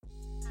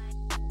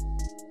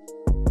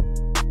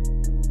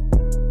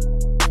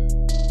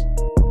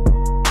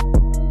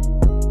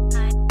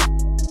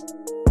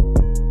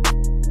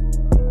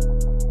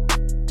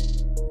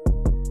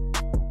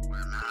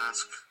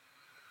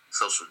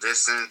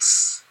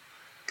distance,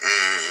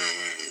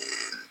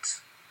 and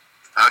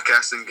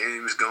podcasting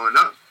game is going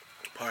up.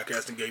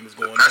 Podcasting game is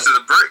going the price up.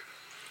 Of the brick.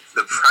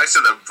 The price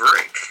of the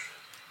brick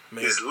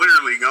is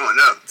literally going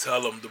up.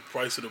 Tell them the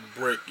price of the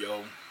brick,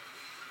 yo.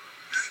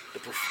 The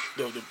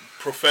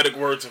prophetic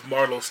words of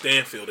Marlo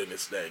Stanfield in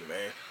this thing,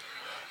 man.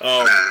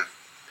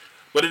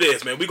 But it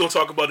is, man. We gonna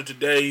talk about it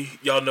today.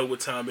 Y'all know what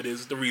time it is.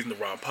 It's the Reason to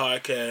Rhyme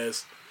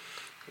podcast.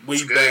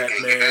 We back,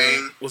 gang, man.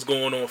 gang. What's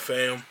going on,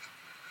 fam?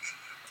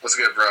 What's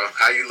good, bro?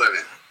 How you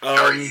living?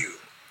 How are you?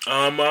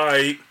 I'm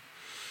alright.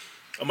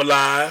 I'm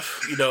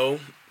alive. You know,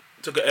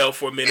 took an L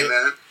for a minute.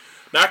 Amen.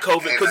 Not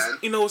COVID, because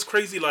you know it's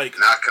crazy. Like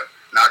not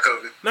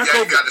COVID. Not yeah,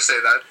 COVID. You got to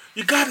say that.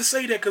 You got to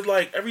say that because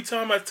like every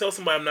time I tell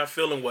somebody I'm not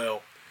feeling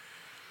well,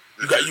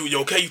 you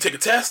okay? You take a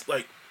test?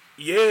 Like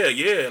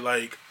yeah.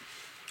 Like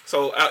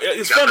so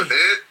it's you got funny. The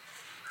bed?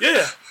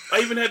 Yeah,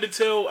 I even had to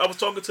tell. I was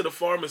talking to the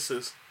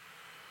pharmacist.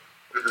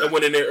 I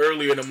went in there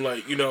earlier, and I'm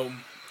like, you know,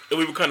 and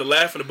we were kind of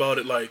laughing about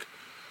it. Like,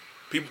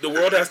 the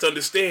world has to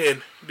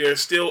understand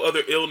there's still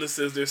other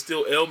illnesses, there's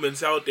still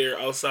ailments out there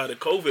outside of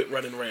COVID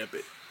running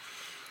rampant.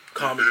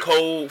 Common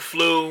cold,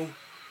 flu.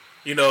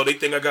 You know, they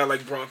think I got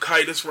like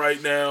bronchitis right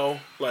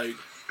now. Like,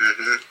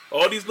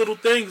 all these little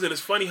things, and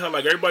it's funny how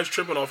like everybody's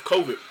tripping off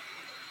COVID.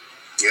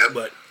 Yeah,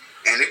 but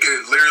and it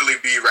could literally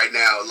be right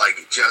now,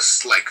 like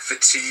just like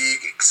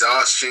fatigue,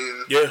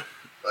 exhaustion. Yeah,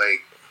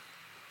 like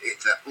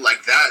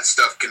that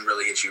stuff can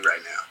really hit you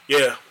right now.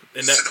 Yeah,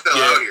 and that's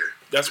out here.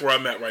 That's where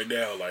I'm at right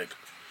now. Like,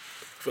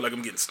 I feel like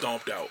I'm getting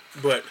stomped out.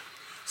 But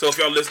so if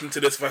y'all listen to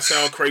this, if I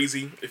sound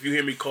crazy, if you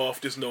hear me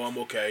cough, just know I'm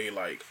okay.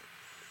 Like,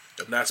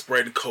 I'm not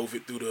spreading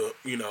COVID through the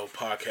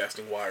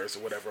podcasting wires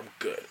or whatever. I'm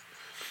good.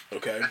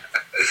 Okay.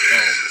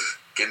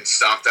 Getting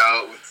stomped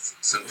out with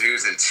some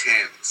dudes in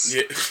Timbs.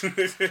 Yeah.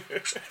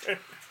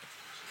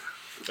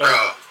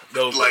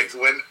 Bro, like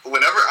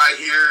whenever I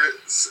hear,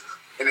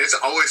 and it's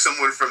always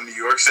someone from New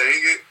York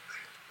saying it,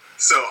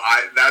 so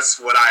that's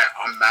what I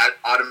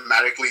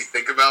automatically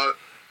think about.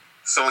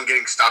 Someone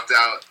getting stomped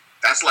out.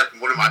 That's like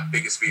one of my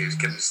biggest fears,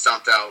 getting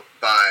stomped out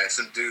by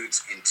some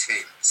dudes in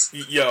Timbs.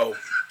 Yo,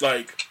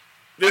 like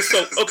there's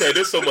so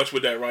much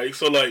with that, right?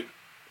 So like,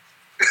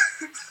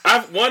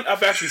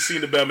 I've actually seen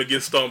the Bama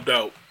get stomped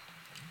out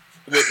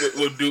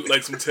with do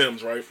like some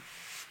Timbs, right?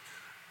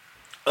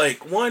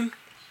 Like one,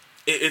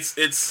 it's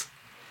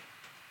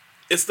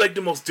like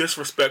the most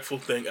disrespectful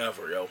thing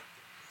ever, yo.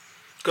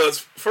 Because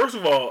first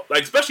of all,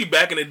 like especially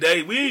back in the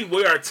day, we didn't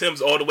wear our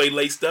Timbs all the way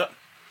laced up,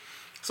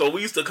 so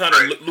we used to kind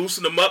of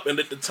loosen them up and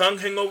let the tongue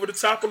hang over the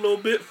top a little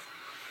bit.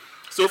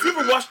 So if you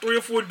ever watch 3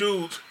 or 4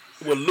 dudes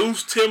with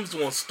loose Timbs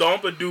want to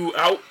stomp a dude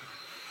out,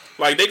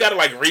 like they gotta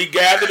like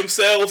regather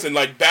themselves and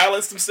like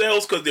balance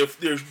themselves because their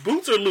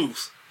boots are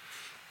loose.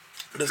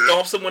 To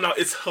stomp someone out,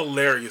 it's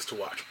hilarious to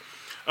watch.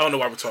 I don't know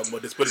why we're talking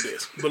about this, but it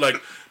is.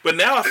 But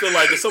now I feel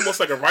like it's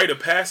almost like a rite of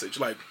passage.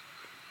 Like,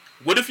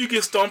 what if you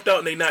get stomped out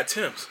and they not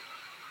Timbs?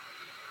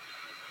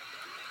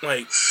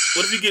 Like,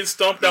 what if you get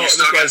stomped out? You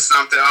still get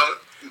stomped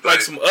out, like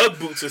some UGG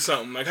boots or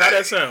something. Like, how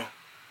that sound?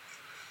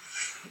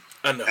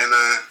 I know. And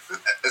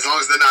as long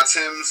as they're not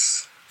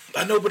Timbs,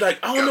 I know, but like,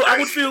 I don't know. I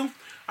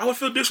would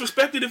feel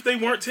disrespected if they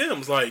weren't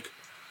Timbs. Like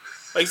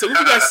so if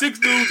you got 6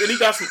 dudes and he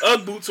got some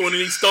UGG boots on and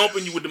he's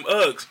stomping you with them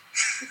Uggs.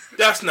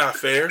 That's not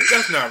fair.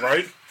 That's not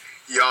right.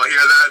 Y'all hear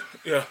that?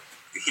 Yeah.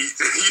 He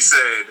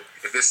said,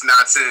 if it's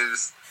not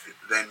Timbs,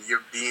 then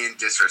you're being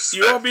disrespectful.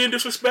 You are being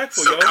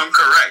disrespectful, so yo. Come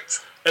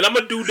correct. And I'm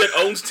a dude that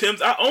owns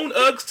Timbs. I own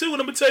Uggs too, and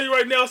I'm gonna tell you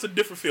right now, it's a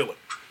different feeling.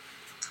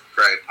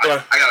 Right. I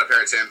got a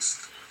pair of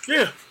Timbs.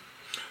 Yeah.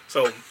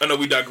 So I know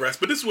we digress,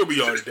 but this is where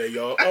we are today,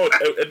 y'all.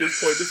 At this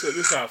point, this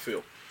is how I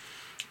feel.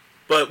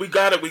 But we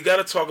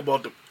gotta talk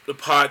about the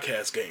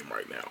podcast game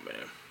right now,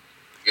 man.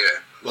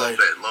 Yeah, a little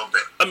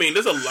bit. I mean,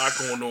 there's a lot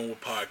going on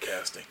with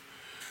podcasting.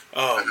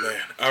 Oh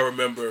man, I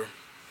remember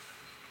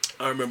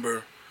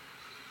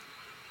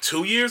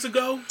 2 years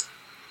ago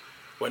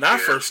when I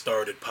first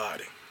started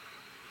podding,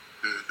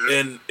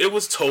 and it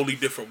was totally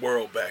different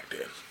world back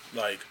then.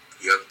 Like,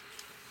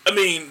 I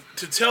mean,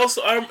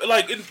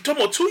 talking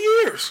about 2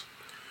 years.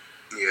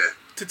 Yeah.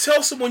 To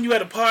tell someone you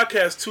had a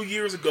podcast 2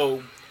 years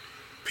ago,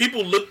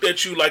 people looked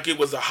at you like it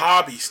was a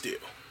hobby still.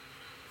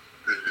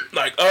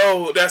 Like,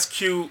 oh, that's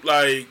cute.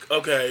 Like,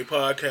 okay,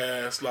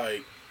 podcast.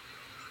 Like,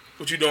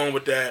 what you doing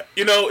with that?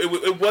 You know,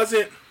 it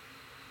wasn't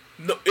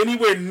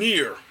anywhere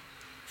near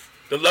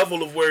the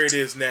level of where it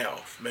is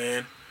now,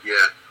 man.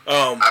 Yeah.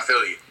 I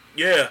feel you.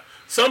 Yeah.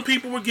 Some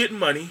people were getting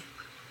money.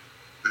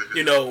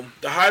 You know,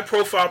 the high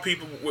profile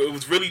people, it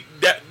was really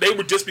that they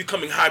were just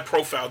becoming high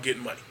profile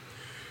getting money.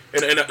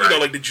 And you know,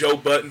 like the Joe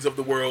Buttons of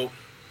the world,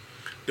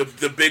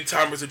 the big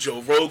timers, the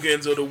Joe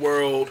Rogans of the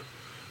world.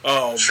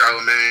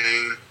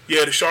 Charlemagne.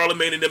 Yeah, the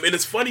Charlemagne and them. And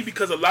it's funny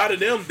because a lot of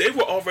them, they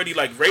were already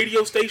like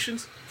radio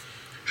stations.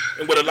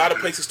 And what a lot of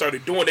places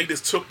started doing, they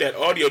just took that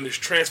audio and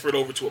just transferred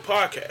over to a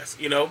podcast,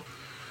 you know?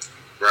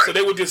 Right. So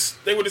they were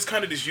just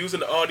kind of just using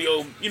the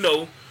audio, you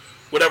know,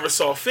 whatever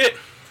saw fit.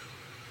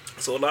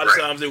 So a lot of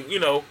times,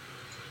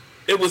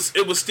 it was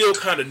still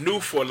kind of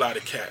new for a lot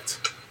of cats.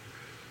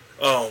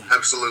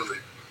 Absolutely.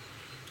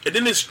 And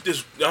then this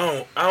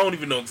I don't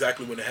even know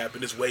exactly when it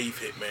happened. This wave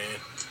hit, man.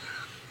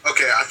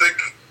 Okay, I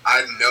think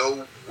I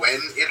know when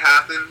it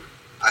happened.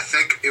 I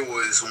think it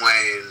was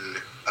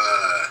when,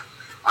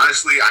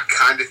 honestly, I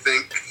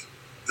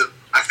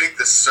think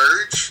the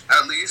surge,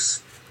 at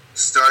least,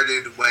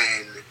 started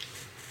when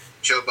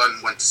Joe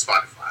Budden went to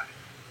Spotify.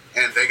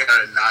 And they got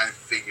a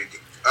 9-figure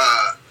deal.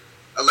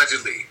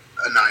 Allegedly,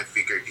 a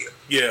 9-figure deal.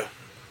 Yeah.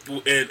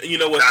 And you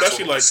know what? That's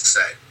what was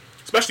said.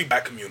 Especially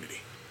Black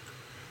community.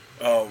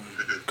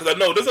 Because I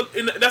know,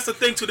 and that's the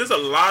thing, too. There's a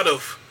lot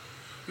of...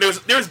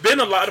 There's been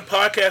a lot of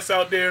podcasts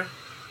out there.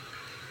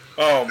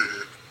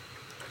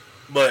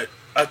 But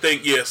I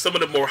think, some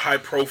of the more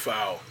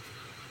high-profile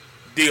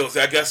deals,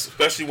 I guess,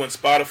 especially when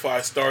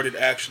Spotify started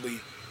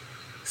actually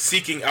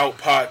seeking out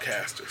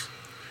podcasters.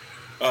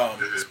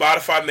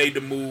 Spotify made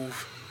the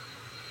move.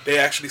 They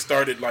actually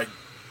started, like,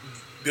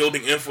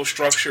 building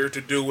infrastructure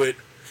to do it.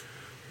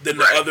 Then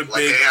the other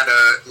big...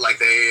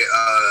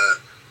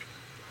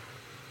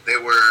 They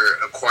were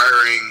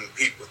acquiring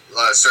people,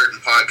 certain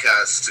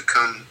podcasts to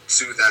come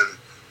to them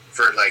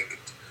for, like,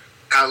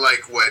 kind of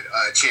like what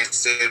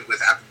Chance did with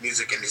Apple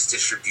Music and his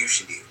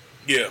distribution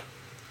deal.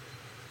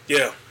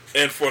 Yeah.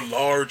 And for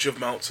large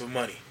amounts of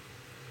money.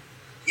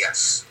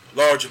 Yes.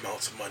 Large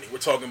amounts of money. We're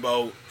talking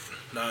about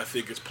 9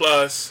 figures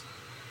plus,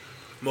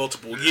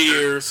 multiple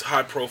years,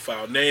 high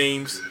profile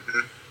names.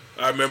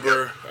 I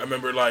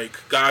remember like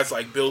guys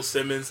like Bill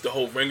Simmons, the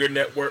whole Ringer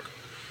network.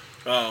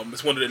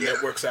 It's one of the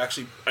networks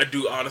I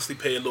do honestly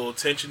pay a little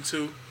attention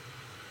to.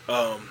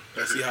 I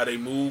see how they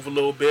move a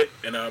little bit,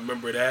 and I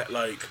remember that,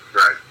 like,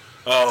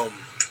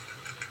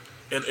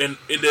 and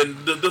then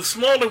the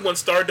smaller ones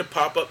started to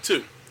pop up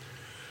too,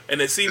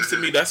 and it seems to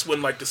me that's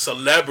when, like, the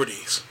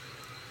celebrities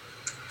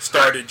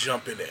started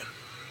jumping in,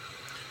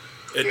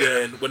 and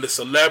then when the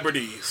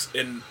celebrities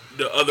and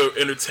the other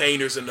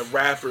entertainers and the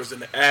rappers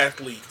and the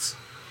athletes,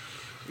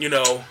 you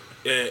know,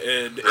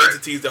 and the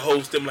entities that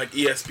host them, like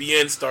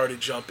ESPN, started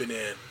jumping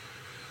in,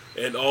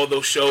 and all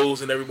those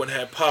shows, and everyone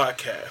had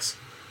podcasts.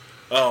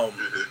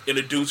 And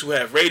the dudes who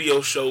had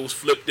radio shows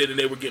flipped it, and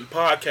they were getting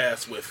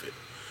podcasts with it,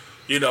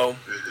 you know.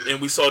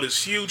 And we saw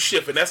this huge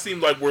shift, and that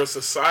seemed like where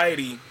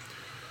society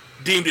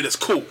deemed it as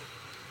cool,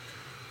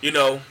 you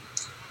know.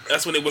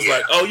 That's when it was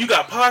like, oh, you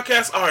got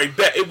podcasts? All right,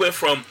 bet. It went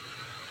from,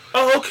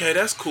 oh, okay,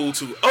 that's cool,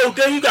 to, oh,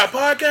 damn, you got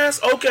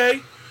podcasts?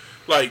 Okay.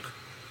 Like,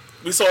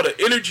 we saw the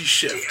energy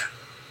shift.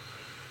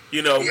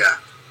 You know,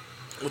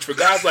 which for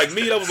guys like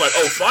me, that was like,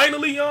 oh,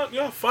 finally,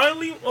 y'all,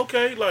 finally,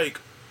 okay,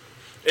 like,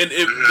 and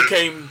it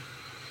became,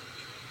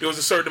 there was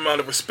a certain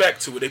amount of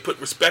respect to it. They put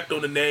respect on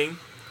the name,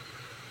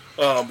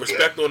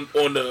 respect on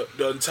the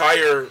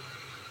entire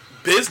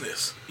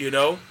business, you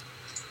know.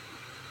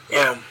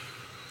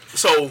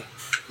 So,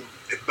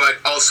 but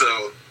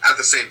also at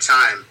the same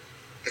time,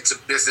 it's a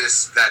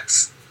business that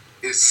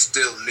is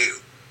still new.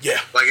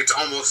 Yeah, like it's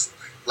almost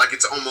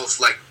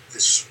like the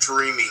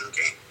streaming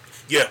game.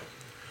 Yeah.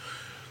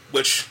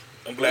 Which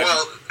I'm glad.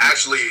 Well,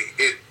 actually,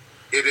 it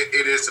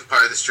is a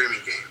part of the streaming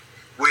game,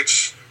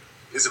 which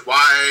is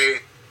why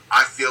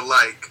I feel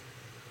like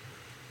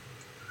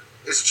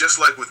it's just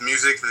like with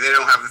music. They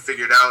don't have it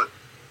figured out.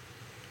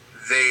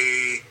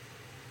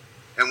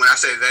 And when I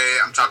say they,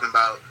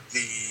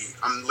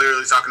 I'm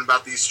literally talking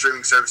about these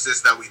streaming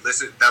services that we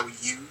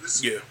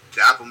use. Yeah.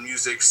 The Apple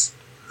Musics,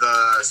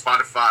 the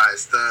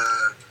Spotify's,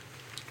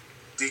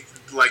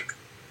 like,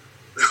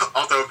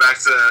 I'll throw it back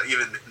to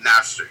even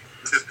Napster.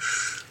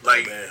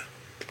 Like,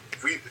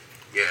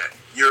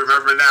 you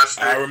remember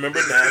Napster? I remember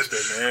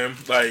Napster, man.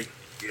 Like,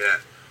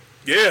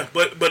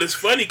 but it's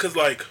funny because,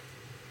 like,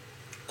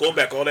 going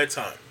back all that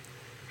time,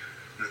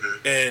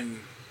 and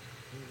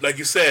like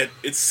you said,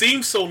 it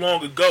seems so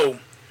long ago,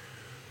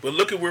 but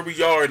look at where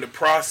we are in the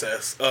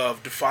process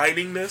of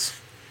defining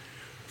this,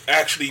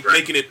 actually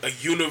making it a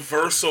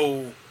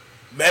universal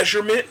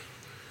measurement.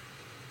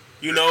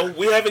 You know,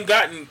 we haven't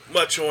gotten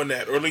much on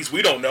that, or at least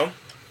we don't know.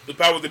 The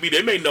powers that be,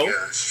 they may know.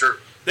 Yeah, sure.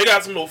 They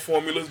got some little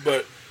formulas,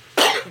 but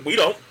we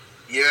don't.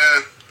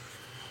 Yeah,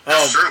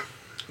 that's true.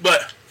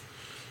 But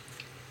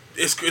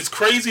it's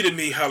crazy to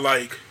me how,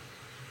 like,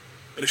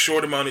 in a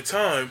short amount of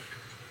time,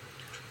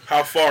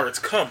 how far it's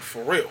come,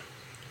 for real.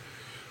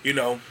 You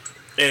know?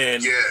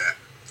 And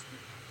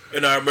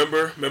and I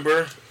remember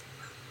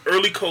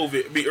early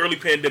COVID, early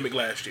pandemic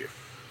last year.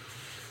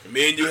 And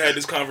me and you had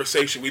this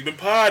conversation. We've been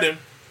podding.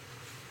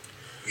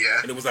 Yeah.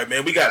 And it was like,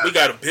 man, we got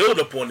to build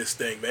up on this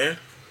thing, man.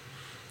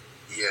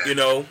 Yeah. You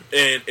know,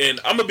 and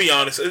I'm gonna be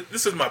honest,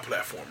 this is my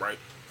platform, right?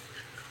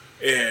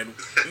 And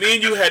me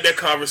and you had that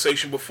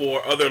conversation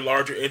before other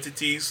larger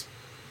entities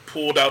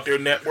pulled out their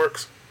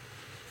networks.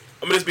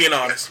 I'm just being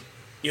honest,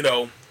 you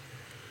know.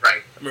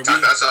 Right. I mean,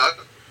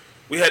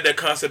 we had that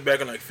concept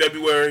back in like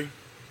February,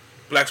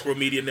 Black Squirrel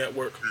Media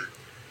Network,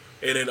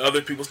 and then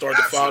other people started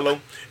to follow.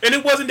 And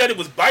it wasn't that it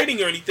was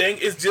biting or anything.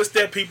 It's just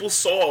that people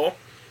saw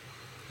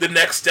the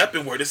next step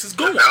in where this is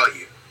going. The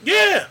value.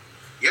 Yeah.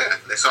 Yeah,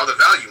 they saw the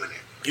value in it.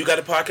 You got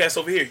a podcast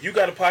over here. You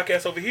got a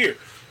podcast over here.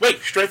 Wait,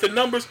 strength in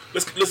numbers.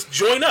 Let's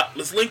join up.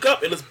 Let's link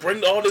up and let's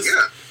bring all this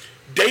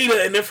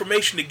data and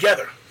information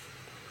together.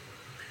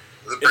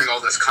 Let's bring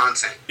all this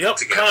content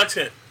together.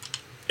 Content.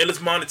 And let's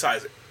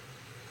monetize it.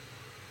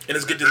 And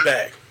let's get this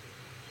bag.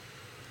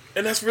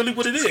 And that's really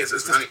what it is.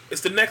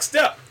 It's the next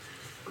step.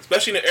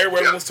 Especially in the era where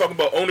everyone's talking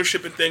about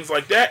ownership and things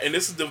like that. And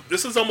this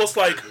is almost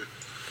like,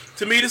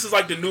 to me, this is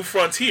like the new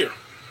frontier.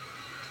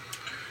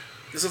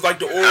 This is like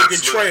the Oregon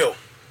Trail.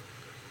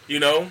 You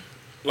know?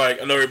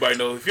 Like, I know everybody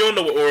knows. If you don't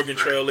know what Oregon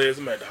Trail is,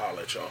 I'm going to have to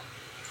holler at y'all.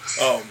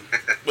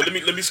 But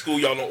let me school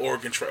y'all on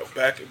Oregon Trail.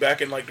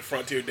 Back in like the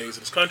frontier days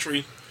of this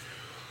country,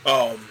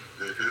 the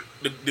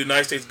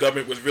United States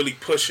government was really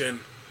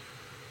pushing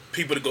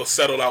people to go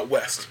settle out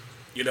west,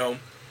 you know?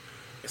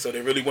 And so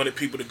they really wanted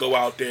people to go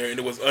out there, and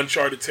it was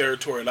uncharted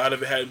territory. A lot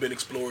of it hadn't been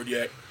explored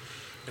yet.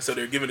 And so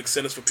they're giving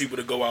incentives for people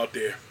to go out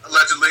there.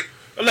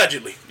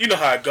 Allegedly. You know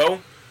how it go.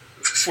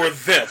 For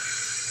them.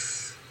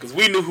 Because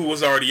we knew who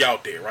was already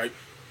out there, right?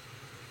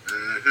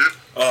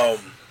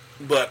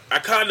 But I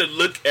kind of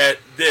look at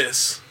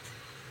this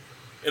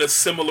in a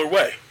similar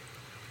way.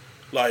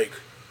 Like,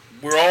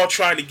 we're all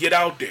trying to get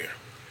out there.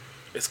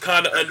 It's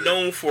kind of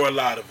unknown for a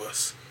lot of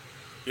us.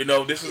 You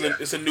know, this is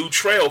it's a new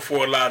trail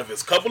for a lot of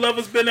us. Couple of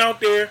us been out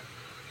there.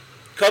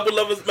 Couple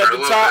of us at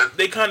the top.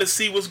 They kind of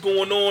see what's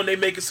going on. They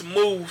making some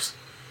moves.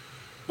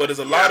 But there's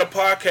a lot of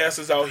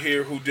podcasters out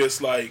here who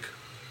just like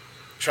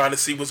trying to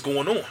see what's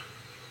going on.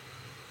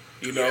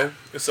 You know,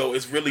 and so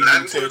it's really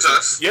that includes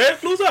us. Yeah, it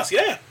includes us.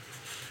 Yeah,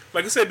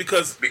 like I said,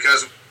 because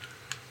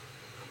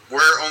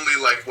we're only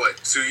like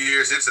 2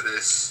 years into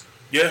this.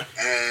 Yeah,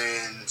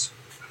 and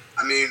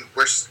I mean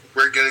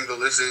we're getting the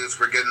listens,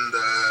 we're getting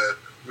the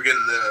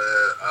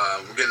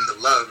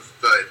love,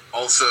 but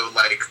also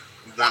like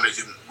we want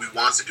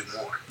to do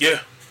more.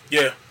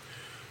 Yeah,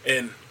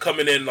 and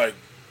coming in like,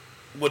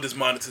 what does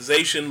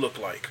monetization look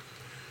like?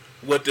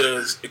 What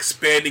does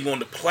expanding on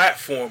the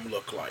platform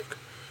look like?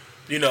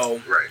 You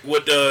know,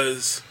 what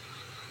does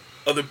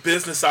other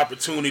business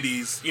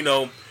opportunities, you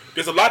know,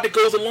 there's a lot that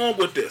goes along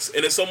with this.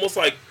 And it's almost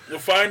like we're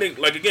finding,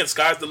 like, again,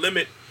 sky's the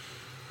limit.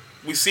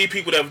 We see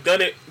people that have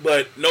done it,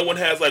 but no one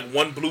has, like,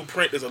 one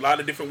blueprint. There's a lot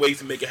of different ways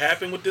to make it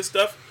happen with this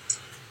stuff.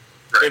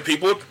 And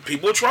people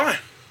are trying,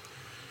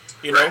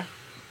 you know?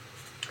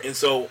 And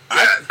so...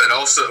 but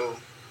also,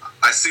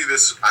 I see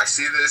this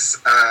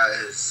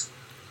as...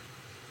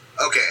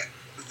 Okay,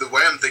 the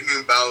way I'm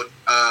thinking about...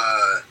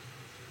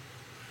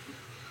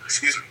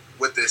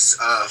 with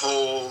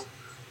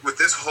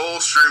this whole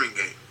streaming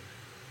game.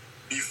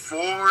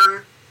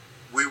 Before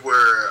we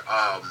were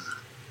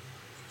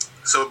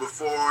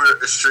before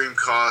a stream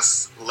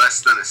costs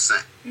less than a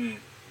cent,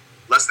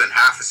 less than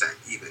half a cent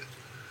even.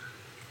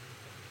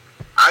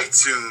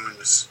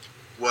 iTunes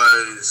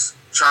was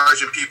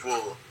charging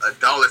people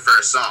 $1 for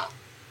a song.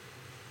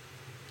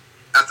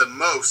 At the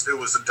most, it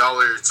was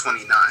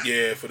 $1.29.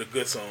 Yeah, for the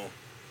good song.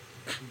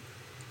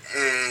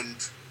 And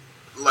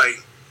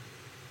like,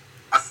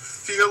 I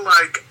feel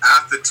like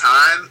at the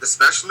time,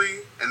 especially,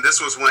 and this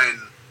was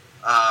when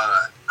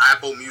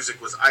Apple Music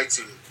was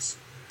iTunes.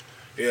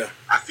 Yeah.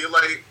 I feel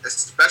like,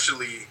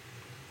 especially,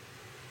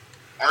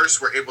 artists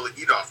were able to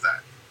eat off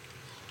that.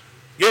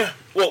 Yeah,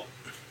 well...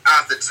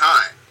 At the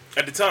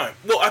time.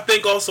 Well, I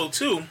think also,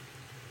 too,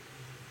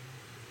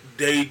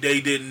 they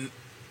didn't...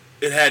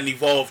 It hadn't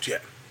evolved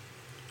yet.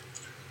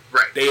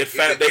 Right. They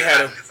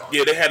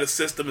had a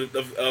system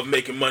of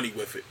making money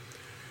with it.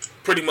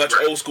 Pretty much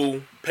old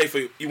school. Pay for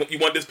you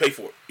want this, pay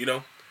for it. You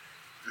know,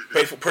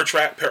 pay for per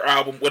track, per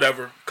album,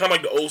 whatever. Kind of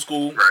like the old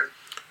school. Right.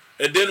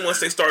 And then once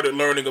they started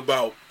learning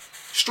about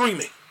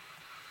streaming,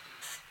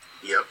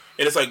 and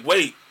it's like,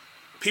 wait,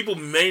 people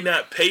may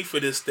not pay for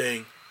this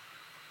thing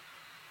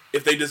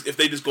if they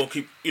just gonna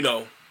keep, you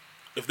know,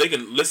 if they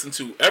can listen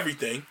to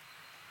everything,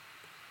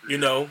 you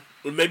know,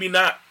 maybe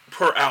not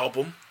per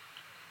album,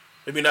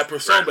 maybe not per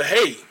song, but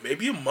hey,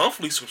 maybe a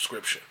monthly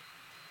subscription,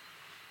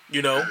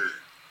 you know.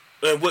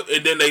 And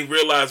then they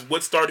realized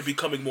what started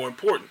becoming more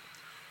important.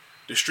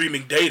 The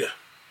streaming data.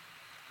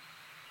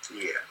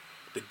 Yeah.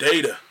 The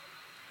data.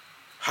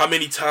 How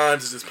many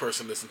times does this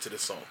person listen to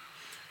this song?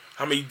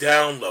 How many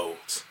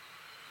downloads?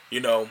 You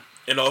know,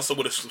 and also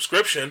with a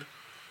subscription,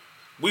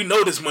 we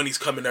know this money's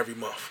coming every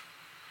month.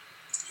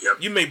 Yep.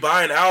 You may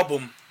buy an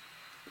album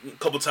a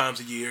couple times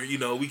a year. You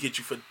know, we get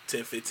you for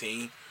 $10,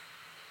 $15.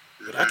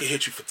 But I can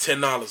hit you for $10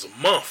 a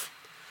month.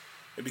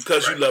 And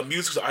because you love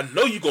music, so I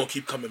know you're going to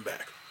keep coming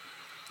back.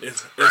 And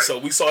so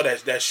we saw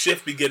that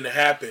shift begin to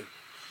happen,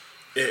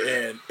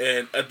 and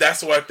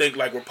that's why I think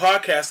like where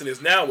podcasting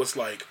is now. It's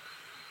like,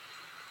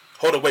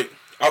 hold on, wait,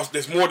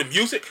 there's more to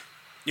music,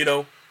 you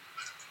know.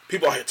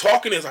 People out here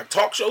talking. It's like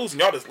talk shows,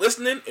 and y'all just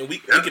listening, and we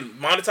can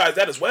monetize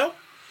that as well.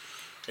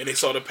 And they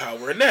saw the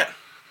power in that,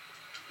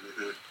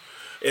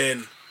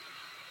 and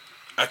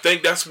I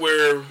think that's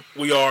where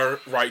we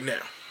are right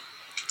now.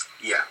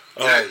 Yeah,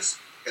 it is.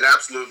 It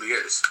absolutely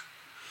is.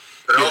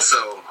 But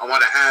also, I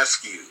want to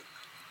ask you.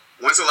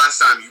 When's the last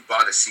time you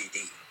bought a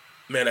CD?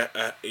 Man,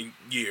 in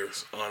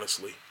years,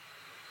 honestly.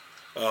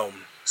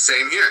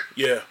 Same here.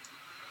 Yeah.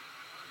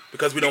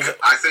 Because we don't.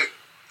 I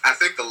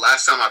think the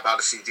last time I bought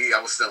a CD, I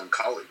was still in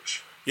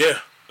college. Yeah,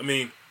 I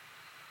mean,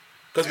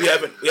 because we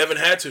haven't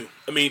had to.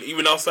 I mean,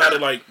 even outside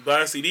of like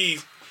buying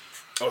CDs,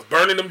 I was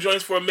burning them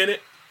joints for a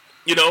minute.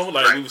 You know,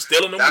 like we were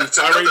stealing them, we were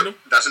pirating them.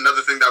 That's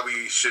another thing that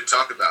we should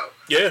talk about.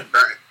 Yeah.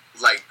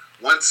 Like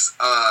once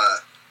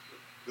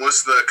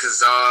the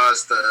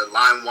Kazas, the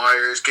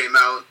LimeWires came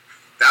out,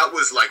 that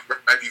was like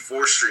right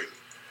before streaming.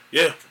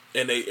 Yeah,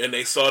 and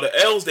they saw the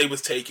L's they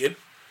was taking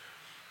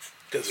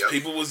because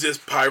people was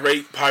just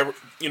pirating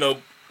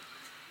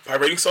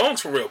songs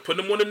for real,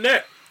 putting them on the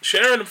net,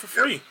 sharing them for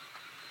free.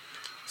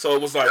 So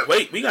it was like,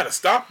 wait, we gotta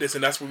stop this,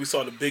 and that's where we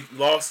saw the big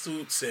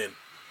lawsuits and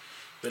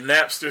the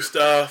Napster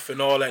stuff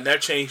and all that. And that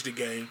changed the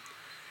game.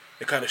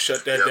 It kind of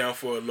shut that down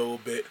for a little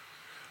bit.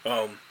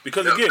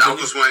 Because again, that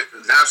was when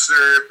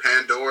Napster,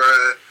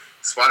 Pandora,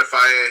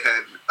 Spotify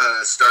had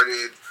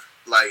started,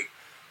 like,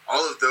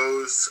 all of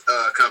those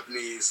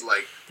companies,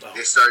 like,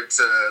 they started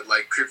to,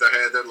 like, creep their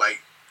head. They're like,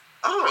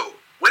 oh,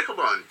 wait, hold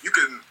on. You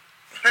can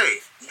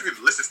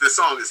listen to this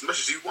song as much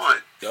as you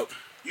want. Yep.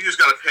 You just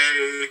gotta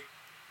pay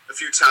a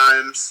few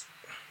times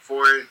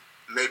for it.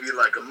 Maybe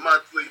like a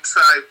monthly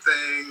type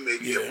thing,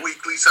 maybe a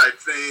weekly type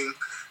thing.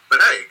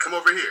 But hey, come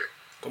over here.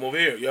 Come over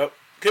here. Yep.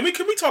 Can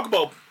we talk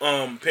about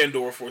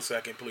Pandora for a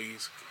second,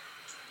 please?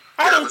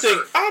 I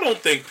don't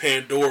think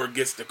Pandora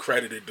gets the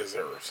credit it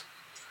deserves.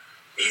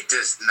 It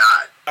does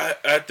not.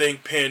 I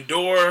think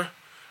Pandora.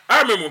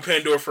 I remember when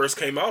Pandora first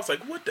came out. I was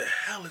like, "What the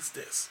hell is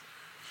this?"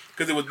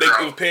 Because it was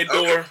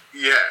Pandora. Okay.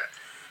 Yeah.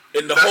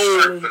 And the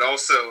whole. True, but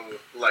also,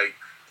 like,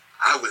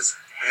 I was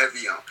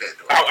heavy on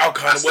Pandora. I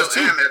kind of was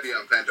too. I am heavy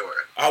on Pandora.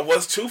 I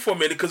was too for a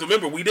minute because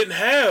remember we didn't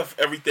have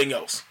everything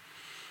else.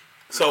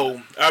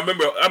 So I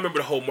remember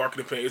the whole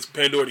marketing plan. It's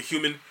Pandora the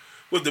Human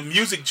with the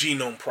Music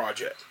Genome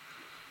Project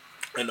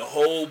and the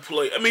whole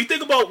play. I mean,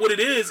 think about what it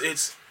is.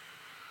 It's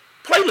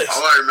playlist.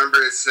 All I remember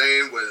it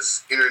saying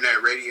was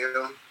internet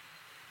radio,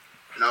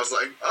 and I was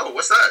like, "Oh,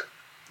 what's that?"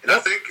 And I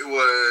think it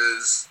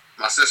was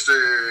my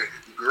sister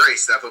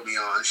Grace that put me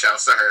on.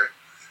 Shouts to her.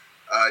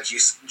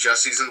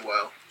 Just Seasoned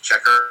Well.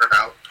 Check her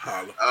out.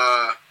 Holla.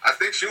 I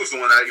think she was the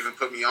one that even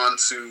put me on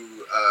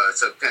to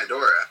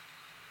Pandora.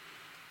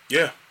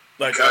 Yeah.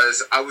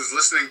 Because I was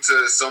listening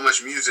to so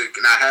much music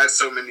and I had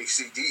so many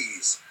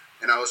CDs,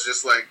 and I was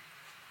just like,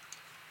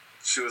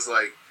 she was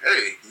like,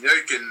 hey, you know,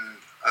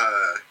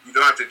 you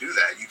don't have to do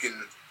that. You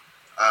can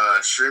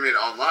stream it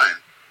online.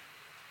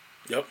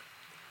 Yep.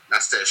 And I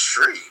said,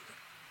 stream?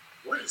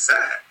 What is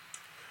that?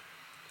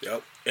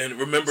 Yep. And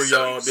remember,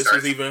 y'all, this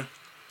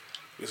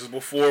was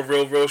before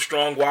real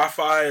strong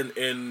Wi-Fi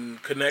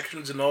and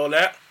connections and all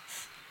that.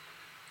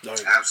 Like,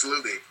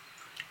 absolutely.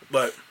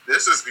 But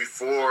this is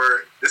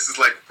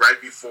like right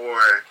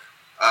before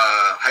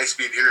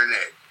high-speed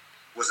internet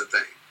was a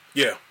thing.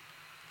 Yeah.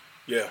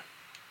 Yeah.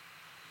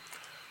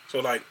 So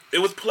like it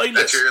was playlist.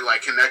 That you're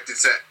like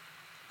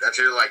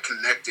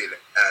connected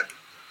at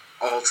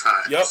all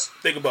times. Yep.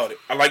 Think about it.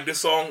 I like this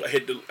song. I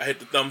hit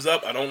the thumbs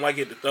up. I don't like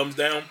it, the thumbs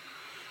down.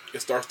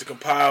 It starts to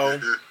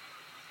compile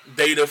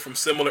data from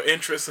similar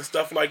interests and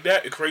stuff like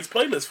that. It creates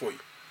playlists for you.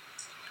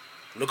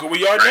 Look where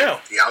we are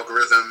now. The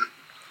algorithm.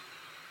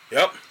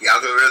 Yep. The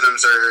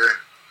algorithms are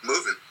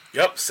moving.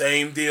 Yep.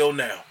 Same deal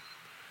now.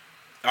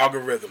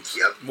 Algorithms.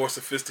 Yep. More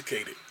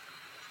sophisticated.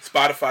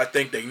 Spotify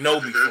think they know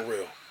me for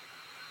real.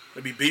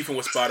 They be beefing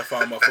with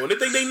Spotify on my phone. They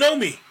think they know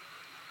me.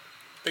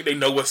 Think they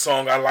know what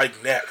song I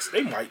like next.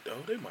 They might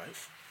though. They might.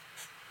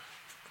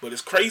 But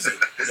it's crazy.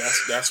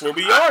 That's where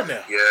we are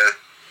now. Yeah.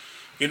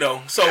 You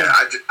know. So yeah,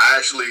 I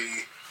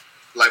actually,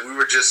 like, we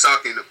were just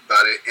talking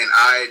about it, and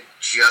I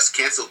just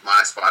canceled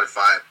my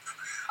Spotify.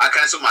 I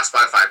canceled my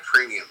Spotify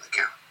premium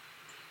account.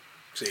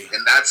 See.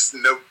 And that's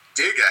no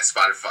dig at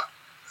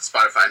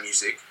Spotify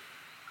Music.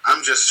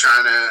 I'm just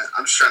trying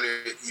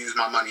to use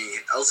my money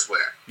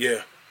elsewhere.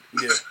 Yeah.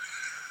 Yeah.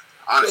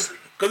 Honestly,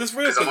 because it's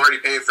real. Because I'm already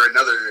paying for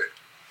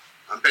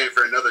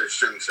another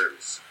streaming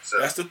service. So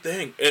that's the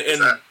thing,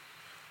 and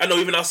I know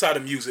even outside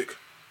of music,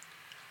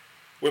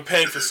 we're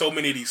paying for so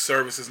many of these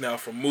services now,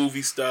 from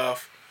movie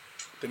stuff,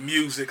 the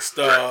music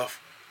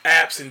stuff,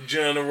 apps in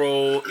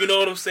general. You know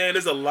what I'm saying?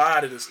 There's a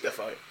lot of this stuff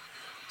out here.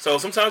 So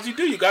sometimes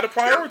you got to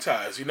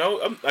prioritize. You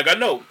know, like I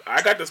know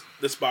I got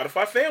the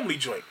Spotify Family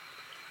joint.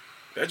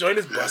 That joint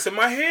is busting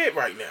my head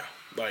right now.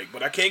 Like,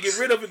 but I can't get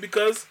rid of it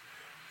because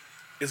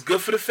it's good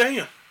for the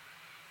fam.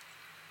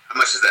 How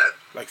much is that?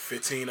 Like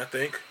 15, I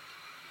think.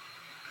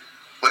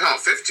 Wait, hold on,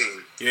 15?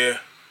 Yeah.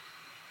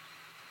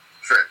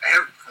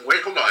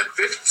 Wait, hold on,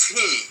 15?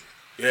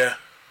 Yeah.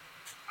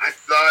 I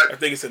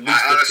think it's at least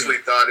 15. I honestly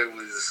thought it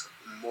was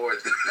more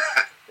than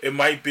that. It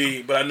might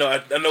be, but I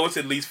know it's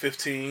at least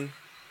 15.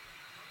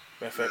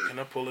 Matter of fact, can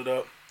I pull it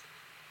up?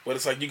 But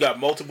it's like you got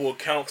multiple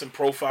accounts and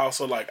profiles,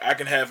 so like I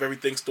can have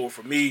everything stored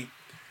for me.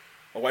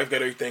 My wife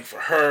got everything for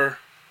her.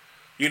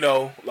 You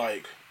know,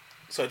 like,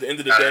 so at the end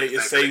of the day,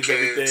 it saves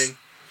everything.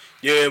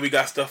 Yeah, we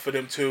got stuff for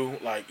them too.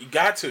 Like, you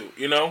got to,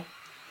 you know?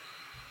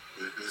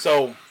 Mm-hmm.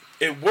 So,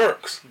 it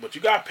works, but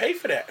you got to pay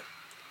for that.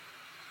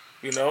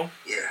 You know?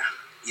 Yeah,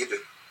 you do.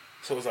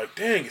 So, it's like,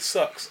 dang, it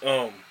sucks.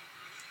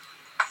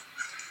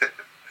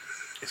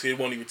 See, it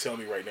won't even tell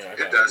me right now. I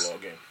got to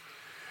log in.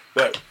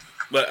 But,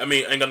 But I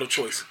mean, I ain't got no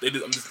choice.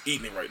 I'm just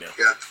eating it right now.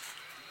 Yeah.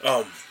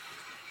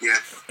 Yeah.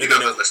 You know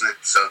been listening.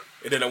 So.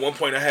 And then at one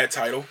point I had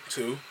Tidal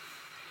too.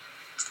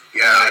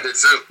 Yeah, I did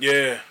too.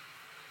 Yeah.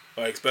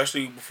 Like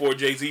especially before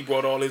Jay-Z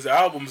brought all his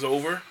albums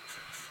over.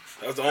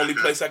 That was the only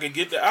place I could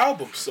get the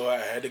albums, so I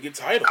had to get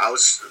Tidal. I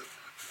was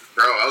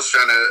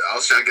trying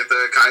to get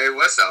the Kanye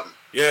West album.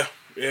 Yeah.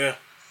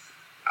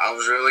 I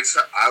was really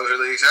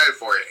excited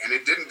for it, and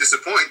it didn't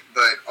disappoint.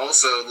 But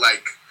also,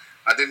 like,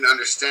 I didn't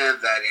understand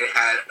that it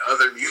had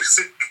other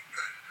music.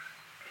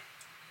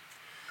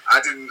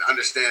 I didn't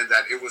understand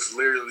that it was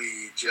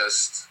literally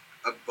just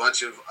a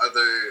bunch of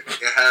other.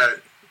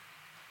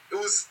 It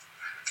was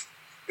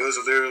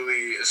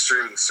literally a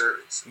streaming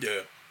service.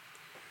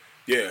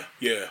 Yeah.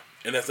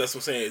 And that's what I'm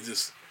saying. It's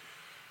just,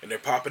 and they're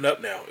popping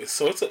up now. It's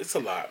a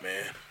lot,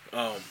 man.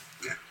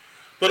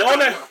 But all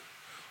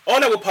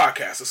that with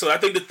podcasting. So I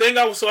think the thing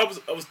I was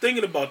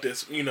thinking about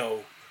this.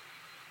 I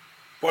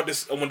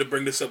wanted to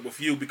bring this up with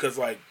you because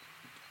like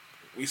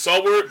we saw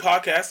where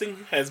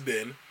podcasting has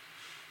been.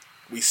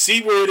 We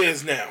see where it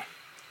is now.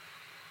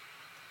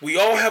 We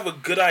all have a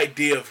good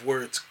idea of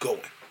where it's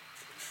going.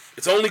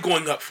 It's only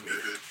going up from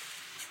here.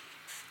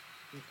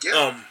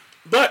 Yeah.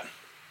 But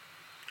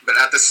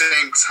at the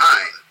same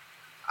time,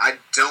 I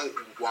don't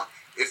want,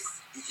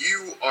 if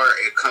you are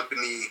a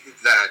company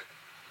that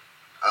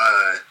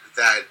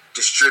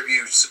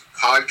distributes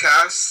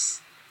podcasts,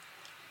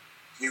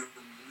 you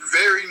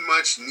very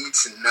much need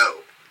to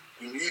know.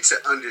 You need to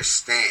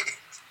understand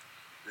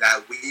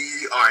that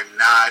we are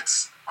not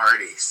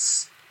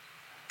artists.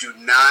 Do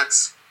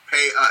not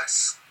pay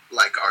us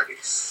like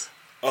artists.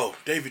 Oh,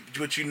 David,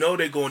 but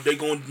they're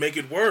going to make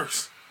it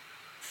worse.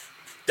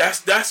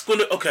 That's going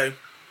to okay.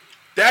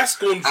 That's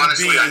going to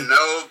honestly, be. I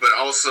know, but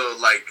also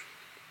like,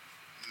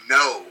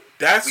 no.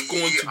 That's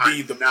going to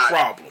be the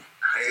problem.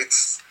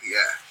 It's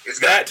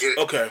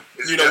okay.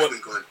 You know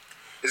what?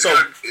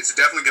 It's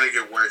definitely going to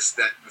get worse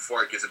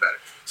before it gets better.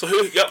 So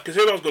because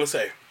here's what I was going to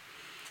say.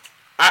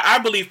 I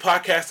believe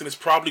podcasting is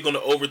probably going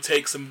to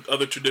overtake some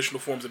other traditional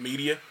forms of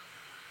media.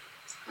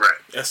 Right.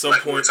 At some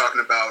point. We're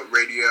talking about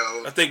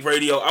radio. I think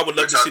radio. I would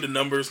love to see the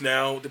numbers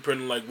now,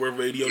 depending on like where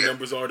radio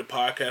numbers are, the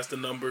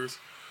podcasting numbers.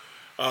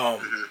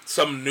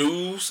 Some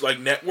news, like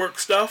network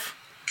stuff.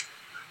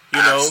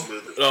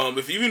 Absolutely.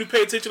 If you even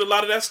pay attention to a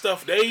lot of that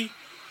stuff,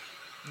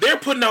 they're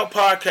putting out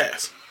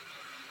podcasts.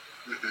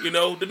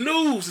 The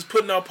news is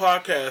putting out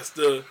podcasts.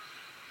 The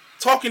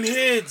Talking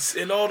Heads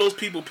and all those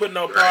people putting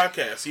out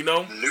podcasts.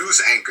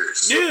 News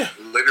anchors. Yeah.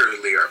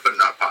 Literally are putting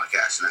out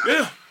podcasts now.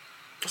 Yeah.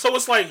 So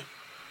it's like,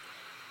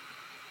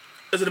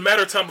 is it a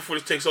matter of time before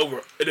this takes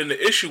over? And then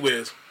the issue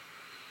is,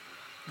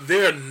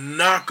 they're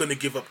not going to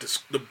give up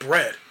the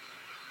bread.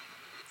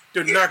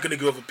 They're not going to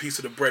give up a piece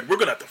of the bread. We're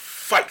going to have to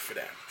fight for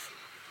that.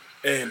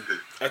 And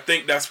I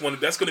think that's going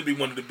to be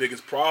one of the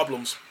biggest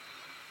problems.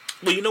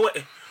 But you know what?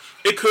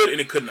 It could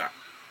and it could not.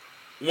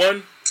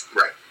 One,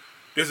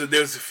 there's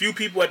a few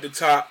people at the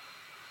top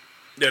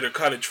that are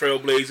kind of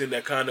trailblazing,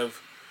 that kind of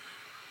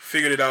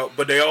figured it out,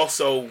 but they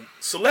also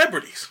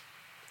celebrities.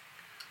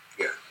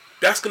 Yeah.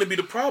 That's going to be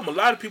the problem. A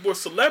lot of people are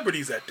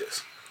celebrities at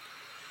this.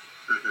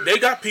 They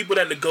got people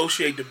that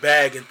negotiate the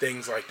bag and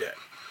things like that.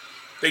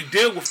 They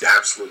deal with that.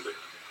 Absolutely.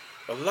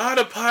 A lot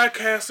of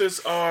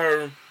podcasters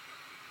are,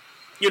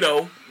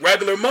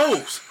 regular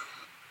moes.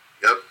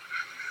 Yep.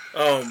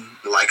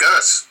 Like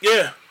us.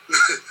 Yeah.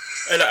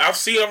 And I've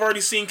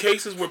already seen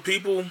cases where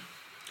people,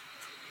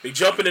 they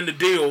jumping into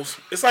deals.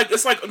 It's like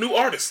a new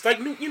artist. Like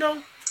new,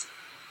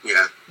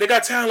 Yeah. They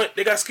got talent,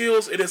 they got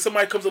skills, and then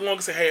somebody comes along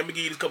and say, "Hey, I'm gonna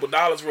give you this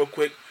 $2 real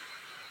quick."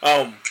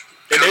 And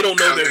they don't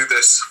know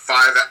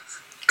that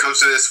comes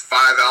to this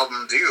 5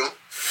 album deal.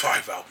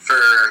 5 album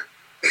for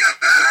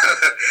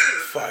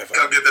 5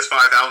 come get this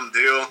 5 album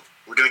deal.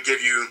 We're gonna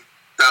give you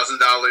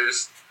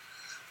 $1,000.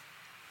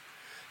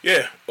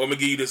 Yeah, or I'm gonna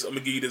give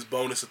you this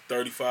bonus of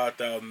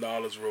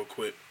 $35,000 real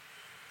quick.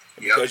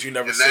 Because you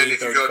never seen 35.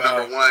 And then if you go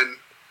number 1,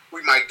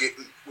 we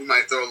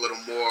might throw a little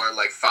more,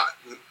 like 5.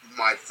 We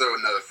might throw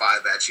another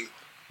 5 at you.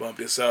 Bump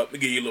this up. We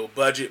give you a little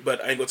budget,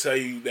 but I ain't gonna tell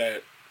you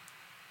that.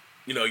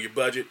 Your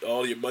budget,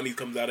 all your money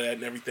comes out of that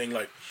and everything.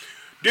 Like,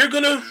 they're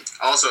gonna.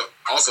 Also,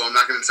 I'm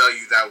not gonna tell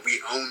you that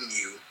we own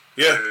you.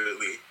 Yeah.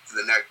 Literally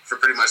for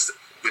pretty much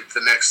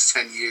the next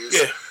 10 years.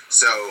 Yeah.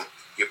 So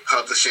you're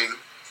publishing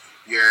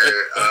your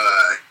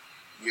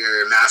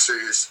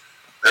masters.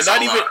 That's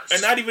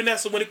and not even that.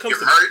 So when it comes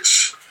to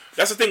merch,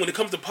 that's the thing. When it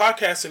comes to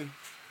podcasting,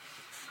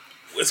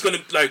 it's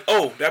gonna like,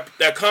 oh,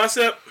 that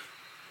concept,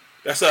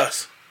 that's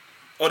us.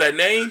 Oh, that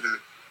name,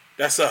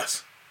 that's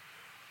us.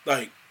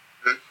 Like,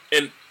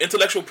 and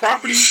intellectual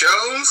property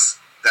shows,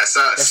 that's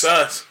us. That's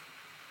us.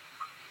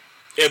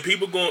 And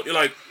people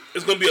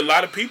there's gonna be a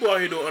lot of people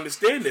out here who don't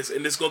understand this,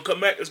 and it's gonna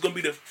come back. It's gonna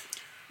be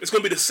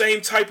the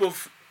same type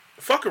of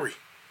fuckery.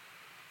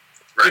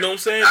 Right. You know what I'm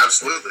saying?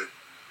 Absolutely.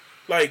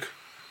 Like,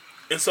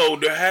 and so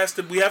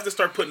we have to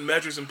start putting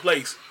measures in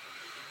place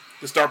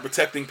to start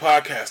protecting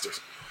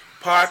podcasters,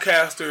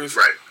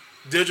 right.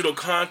 digital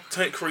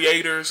content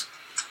creators,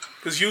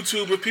 because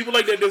YouTube, with people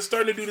like that, they're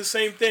starting to do the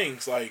same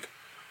things. Like,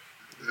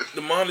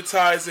 the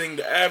monetizing,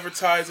 the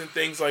advertising,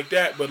 things like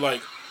that. But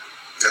like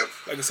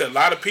I said, a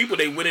lot of people,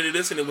 they went into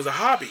this and it was a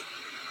hobby.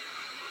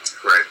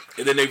 Right.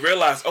 And then they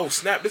realized, oh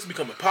snap, this is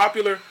becoming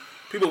popular.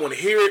 People want to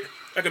hear it.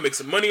 I can make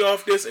some money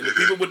off this. And the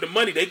people with the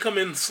money, they come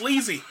in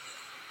sleazy.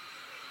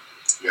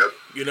 Yep.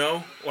 You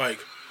know, like,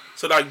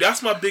 so like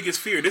that's my biggest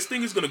fear. This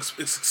thing is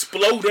it's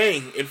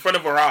exploding in front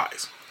of our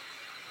eyes.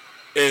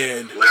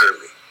 And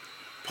literally,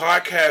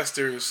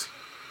 podcasters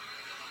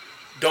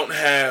don't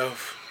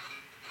have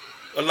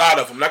a lot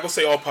of them. I'm not gonna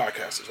say all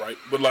podcasters, right?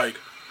 But like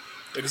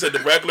I said, the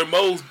regular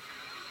Moes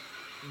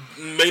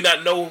may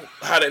not know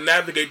how to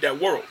navigate that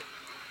world.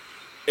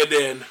 And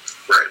then,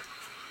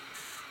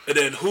 and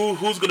then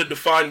who's gonna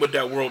define what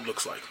that world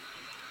looks like?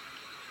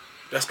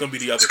 That's gonna be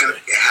the other thing.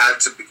 It had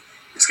to be.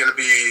 It's gonna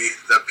be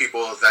the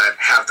people that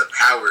have the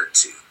power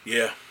to.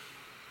 Yeah.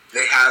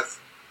 They have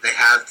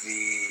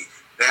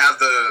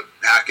the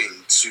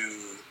backing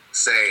to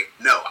say,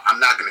 no, I'm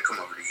not gonna come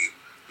over to you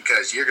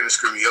because you're gonna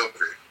screw me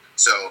over.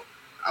 So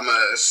I'm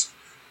gonna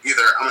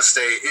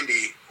stay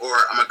indie, or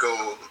I'm gonna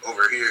go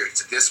over here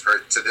to this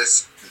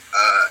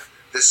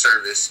this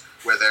service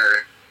where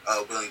they're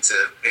willing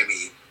to pay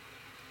me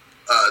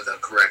the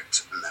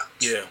correct amount.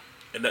 Yeah,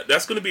 and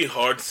that's going to be a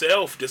hard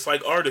sell, just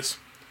like artists.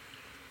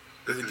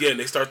 Because again,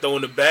 they start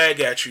throwing the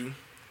bag at you.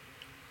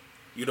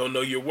 You don't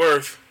know your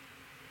worth.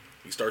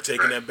 You start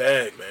taking that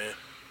bag, man.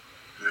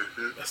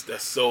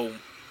 That's so,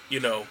 you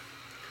know.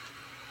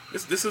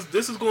 This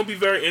is going to be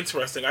very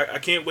interesting. I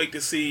can't wait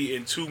to see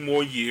in 2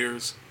 more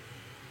years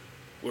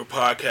where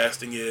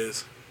podcasting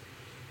is.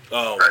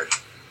 But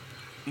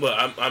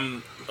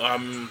I'm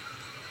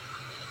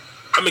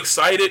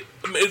excited.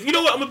 I mean, you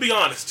know what? I'm gonna be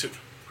honest too.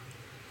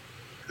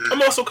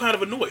 I'm also kind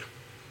of annoyed.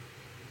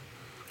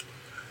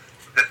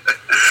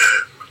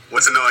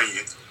 What's annoying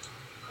you?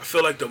 I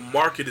feel like the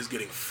market is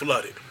getting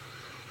flooded.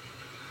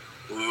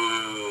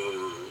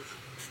 Ooh.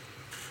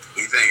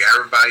 You think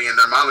everybody and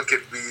their mama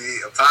could be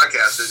a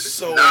podcaster?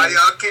 So, nah,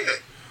 y'all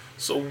can't.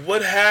 So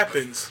what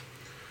happens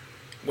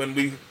when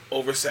we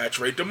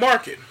oversaturate the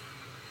market?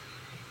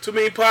 Too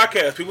many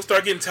podcasts. People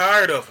start getting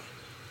tired of them.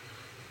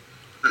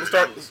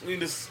 We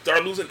just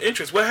start losing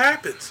interest. What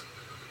happens?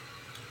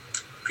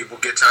 People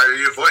get tired of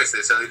your voice.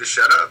 They tell you to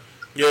shut up.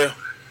 Yeah.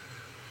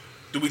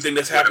 Do we think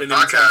that's happening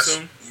anytime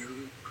soon?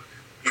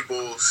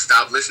 People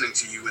stop listening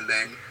to you, and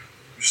then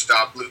you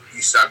stop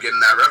getting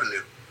that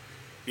revenue.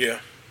 Yeah.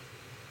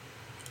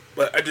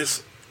 But I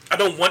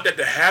don't want that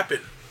to happen.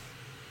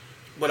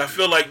 But I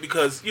feel like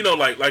because, you know,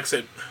 like I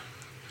said,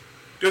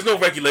 there's no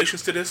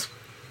regulations to this.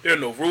 There are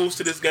no rules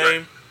to this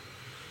game.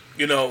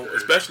 You know,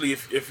 especially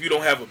if you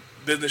don't have a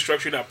business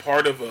structure, you're not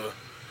part of a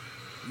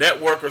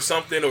network or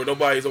something, or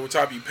nobody's over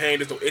top of you paying,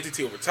 there's no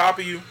entity over top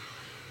of you.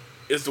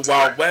 It's the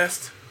Wild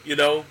West, you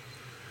know.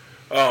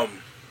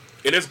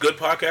 And there's good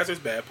podcasts, there's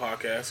bad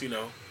podcasts, you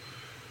know.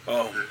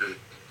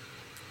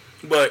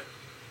 But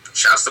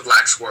shouts to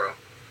Black Squirrel.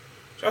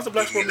 Shouts to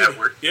Black Squirrel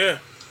Network. Yeah.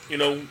 You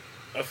know,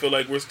 I feel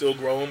like we're still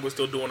growing, we're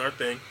still doing our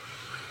thing.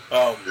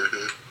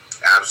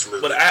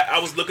 Absolutely. But I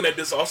was looking at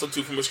this also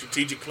too from a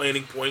strategic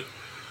planning point,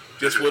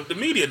 just with the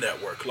media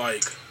network.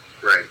 Like,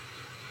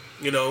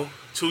 you know,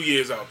 2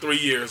 years out, 3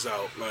 years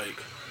out,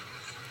 like,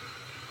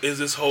 is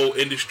this whole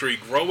industry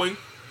growing?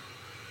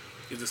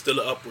 Is it still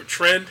an upward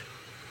trend?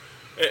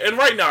 And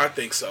right now, I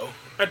think so.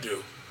 I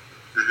do.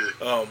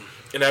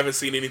 And I haven't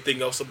seen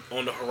anything else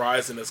on the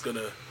horizon that's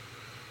gonna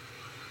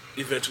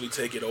eventually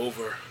take it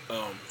over.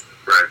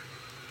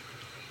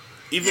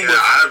 Even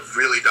I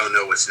really don't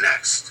know what's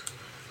next.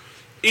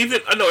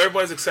 I know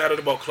everybody's excited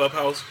about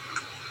Clubhouse.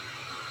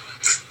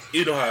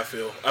 You know how I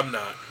feel. I'm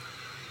not.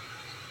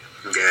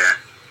 Yeah.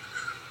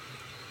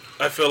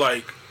 I feel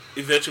like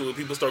eventually when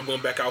people start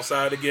going back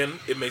outside again,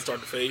 it may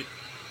start to fade.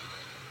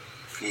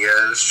 Yeah,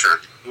 that's true.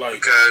 Like,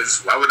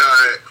 because why would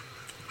I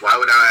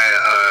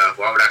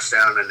stay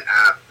on an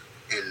app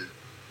and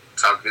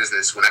talk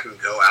business when I can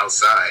go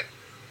outside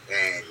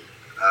and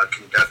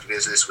conduct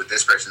business with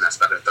this person that's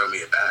about to throw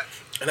me a bat?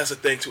 And that's the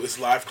thing too. It's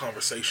live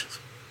conversations.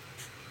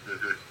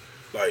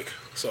 Like,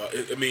 so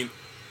I mean,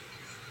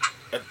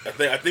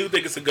 I do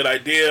think it's a good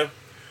idea,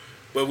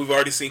 but we've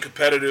already seen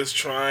competitors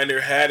trying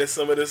their hat at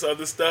some of this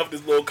other stuff,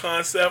 this little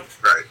concept.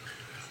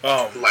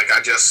 Like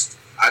I just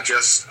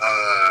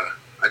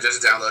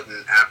downloaded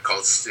an app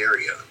called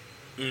Stereo.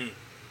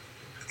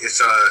 It's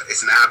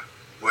an app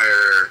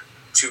where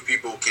two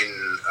people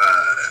can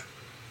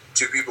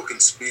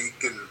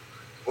speak,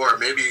 or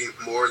maybe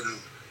more than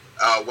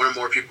one or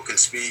more people can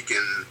speak,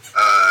 and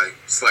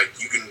it's like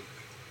you can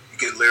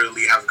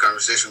literally have a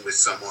conversation with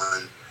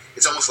someone.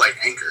 It's almost like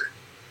Anchor.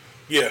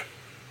 Yeah.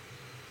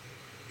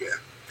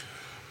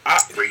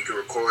 Where you can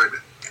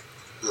record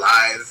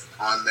live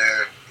on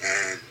there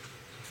and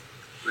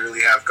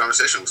really have a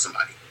conversation with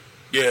somebody.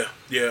 Yeah.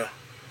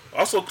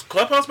 Also,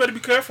 Clubhouse better be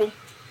careful.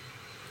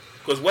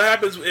 Because what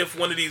happens if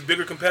one of these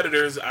bigger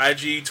competitors,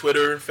 IG,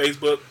 Twitter,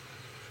 Facebook,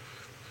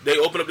 they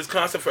open up this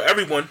concept for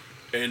everyone,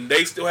 and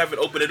they still haven't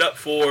opened it up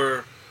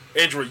for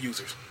Android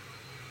users?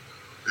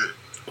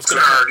 What's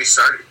going to already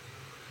started.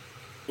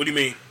 What do you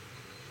mean?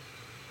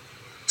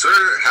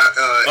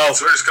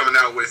 Twitter's coming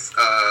out with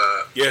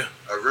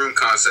a room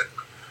concept.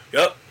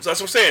 Yep. So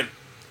that's what I'm saying.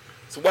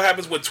 So what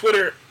happens with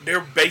Twitter?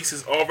 Their base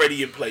is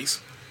already in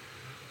place.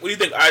 What do you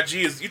think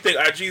IG is? You think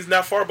IG is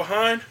not far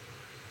behind?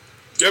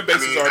 Their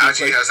base is already in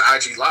place. IG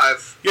has IG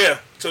Live. Yeah.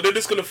 So they're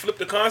just gonna flip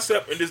the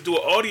concept and just do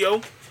an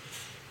audio.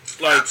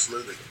 Like,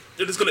 absolutely.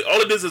 They're just gonna.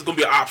 All of this is gonna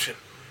be an option.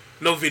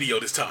 No video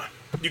this time.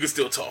 You can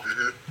still talk.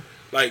 Mm-hmm.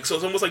 Like, so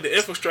it's almost like the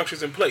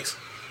infrastructure's in place,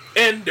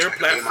 and their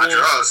platforms. My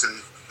draws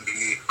and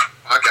be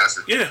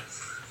podcasting. Yeah.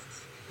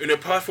 And their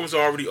platforms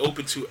are already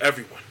open to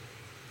everyone.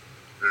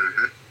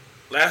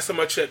 Mm-hmm. Last time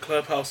I checked,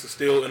 Clubhouse is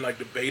still in like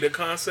the beta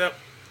concept.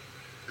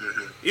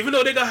 Mm-hmm. Even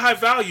though they got high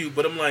value,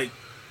 but I'm like,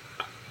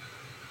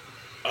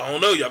 I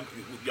don't know,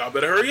 y'all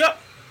better hurry up.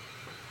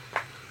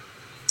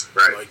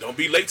 Right. Like, don't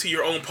be late to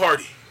your own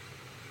party.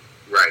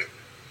 Right.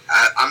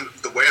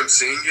 The way I'm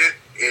seeing it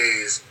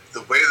is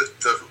the way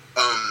that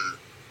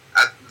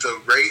at the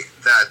rate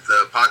that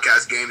the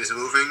podcast game is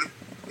moving,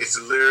 it's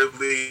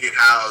literally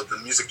how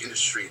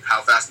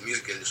fast the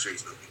music industry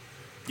is moving.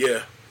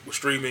 Yeah, with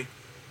streaming.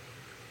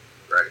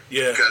 Right.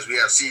 Yeah. Because we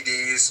have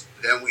CDs,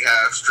 then we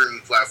have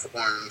streaming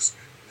platforms,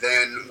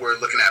 then we're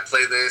looking at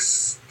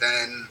playlists,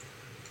 then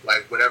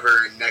like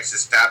whatever next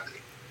is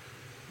happening.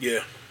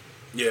 Yeah.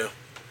 Yeah.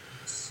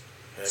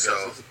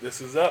 So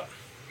this is up.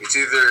 It's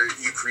either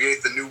you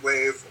create the new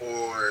wave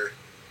or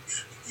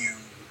you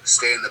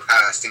stay in the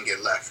past and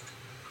get left.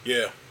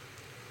 Yeah.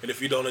 And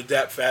if you don't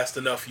adapt fast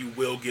enough, you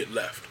will get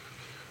left.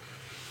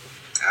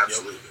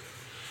 Absolutely. Yep.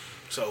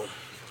 So,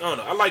 I don't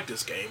know. I like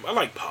this game. I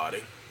like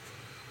podding.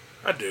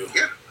 I do.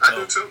 Yeah, I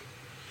do too.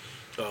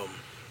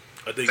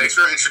 I think. Thanks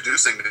for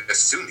introducing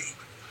this to me.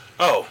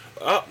 Oh,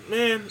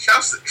 man.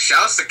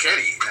 Shouts to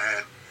Kenny,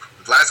 man.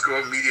 Black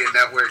Squirrel Media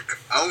Network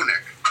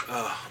owner.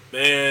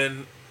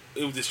 Man,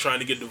 it was just trying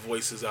to get the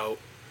voices out.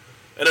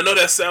 And I know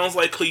that sounds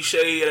like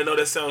cliche, and I know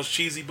that sounds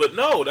cheesy, but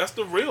no, that's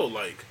the real,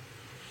 like.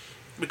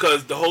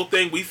 Because the whole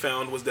thing we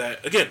found was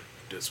that, again,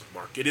 this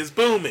market is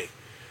booming.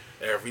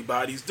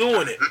 Everybody's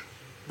doing it.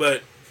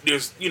 But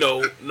there's,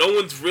 no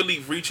one's really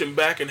reaching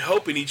back and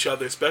helping each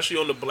other, especially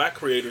on the black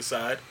creator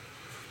side,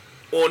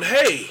 on,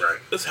 hey,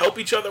 let's help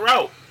each other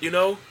out,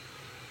 There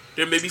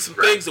may be some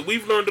things that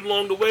we've learned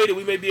along the way that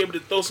we may be able to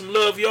throw some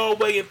love y'all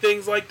way and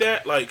things like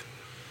that. Like,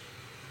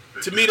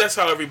 to me, that's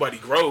how everybody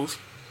grows.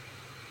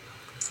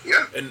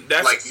 Yeah. And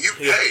that's like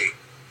hey,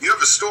 you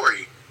have a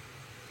story.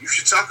 You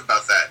should talk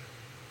about that.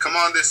 Come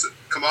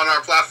on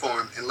our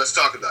platform and let's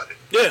talk about it.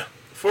 Yeah,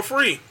 for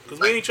free, because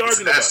we ain't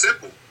charging about it. It's that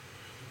simple.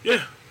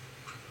 Yeah.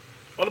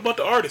 All about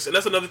the artist. And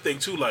that's another thing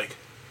too, like,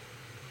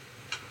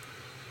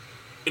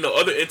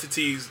 other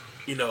entities,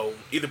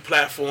 either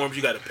platforms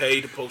you gotta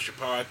pay to post your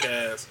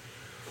podcast,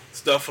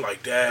 stuff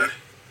like that.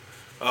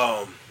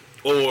 Or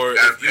you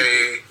gotta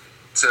pay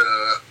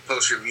to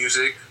post your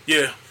music.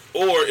 Yeah.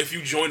 Or if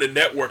you join a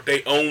network,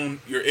 they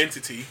own your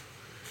entity.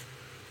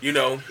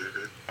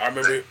 Mm-hmm. I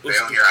remember they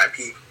own your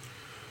IP.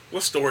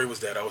 What story was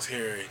that I was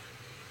hearing?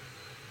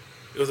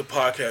 It was a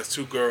podcast,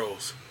 2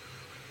 girls.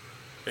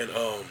 And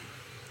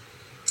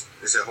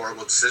is it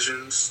Horrible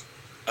Decisions?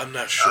 I'm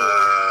not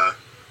sure.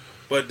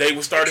 But they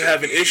started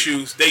having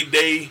issues.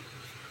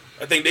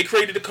 I think they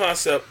created the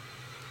concept.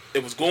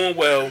 It was going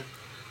well.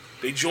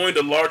 They joined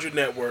a larger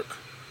network.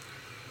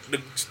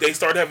 They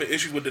started having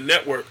issues with the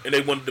network, and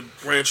they wanted to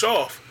branch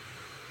off.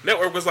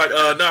 Network was like,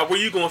 nah, where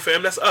you going,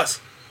 fam? That's us.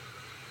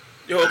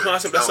 Your whole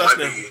concept, that's us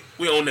now.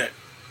 We own that.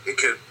 It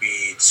could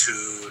be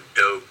 2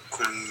 dope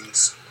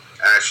queens,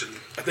 actually.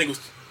 I think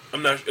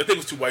it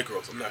was 2 white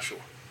girls. I'm not sure.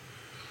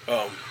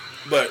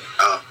 But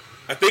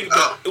I think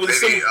it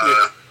was maybe, a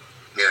similar.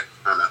 Yeah,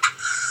 I don't know.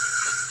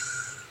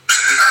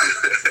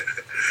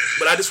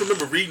 But I just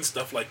remember reading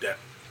stuff like that.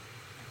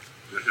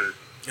 Mm-hmm.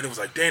 And it was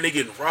like, damn, they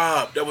getting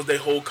robbed. That was their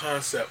whole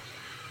concept.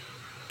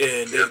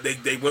 And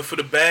they went for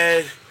the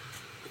bag.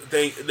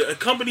 The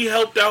company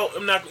helped out.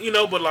 I'm not,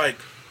 but like.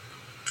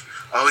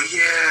 Oh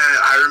yeah,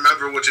 I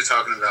remember what you're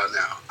talking about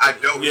now. I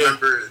don't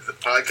remember the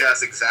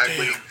podcast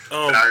exactly,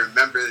 but I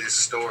remember this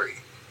story.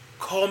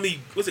 Call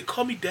Me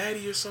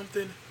Daddy or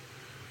something?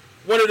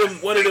 One of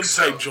them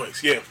type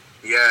joints, yeah.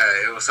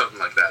 Yeah, it was something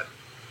like that.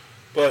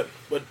 But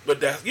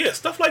that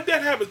stuff like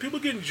that happens. People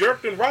getting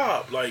jerked and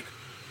robbed, like.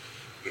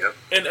 Yep.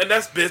 And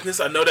that's business.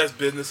 I know that's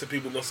business, and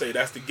people gonna say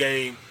that's the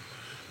game.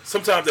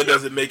 Sometimes that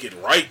doesn't make it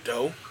right,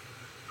 though.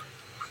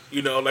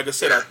 Like I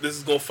said, this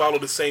is gonna follow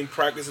the same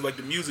practice like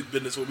the music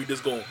business, where we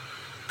just gonna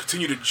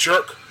continue to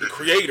jerk the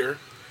creator,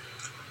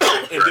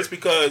 and just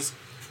because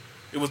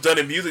it was done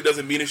in music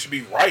doesn't mean it should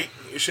be right.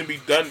 It shouldn't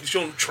be done. You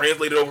shouldn't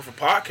translate it over for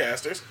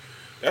podcasters.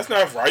 That's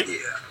not right. Yeah.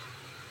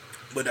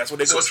 But that's what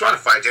they're gonna try.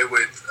 Spotify did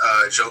with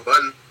Joe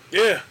Budden.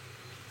 Yeah.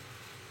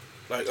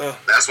 Like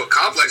that's what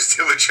Complex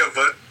did with Joe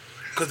Budden.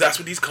 Because that's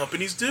what these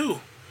companies do,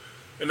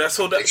 and that's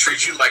so that they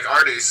treat you like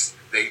artists.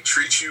 They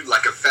treat you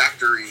like a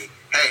factory.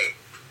 Hey,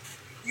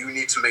 you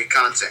need to make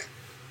content.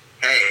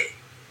 Hey,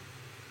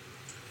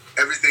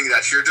 everything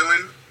that you're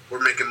doing, we're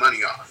making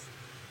money off.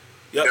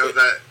 Yep.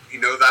 You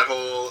know that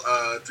whole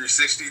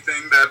 360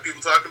 thing that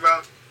people talk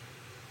about?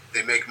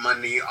 They make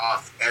money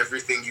off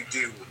everything you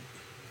do,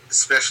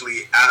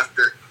 especially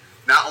after,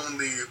 not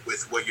only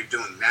with what you're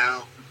doing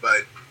now,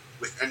 but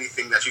with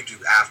anything that you do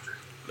after.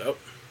 Yep.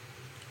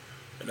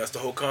 And that's the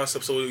whole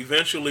concept. So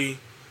eventually,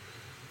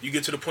 you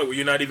get to the point where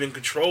you're not even in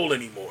control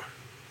anymore.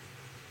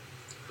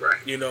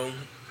 Right. You know,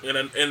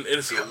 and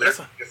it's that's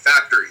a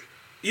factory.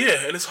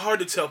 Yeah, and it's hard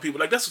to tell people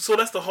that's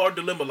the hard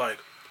dilemma. Like,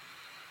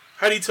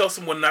 how do you tell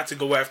someone not to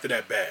go after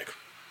that bag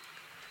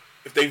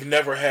if they've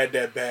never had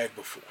that bag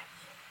before?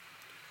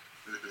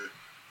 Mm-hmm.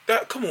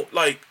 That come on,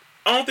 like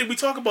I don't think we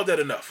talk about that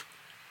enough.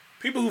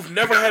 People who've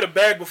never had a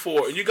bag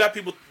before, and you got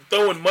people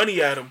throwing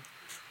money at them,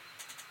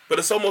 but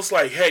it's almost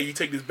like, hey, you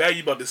take this bag,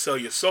 you about to sell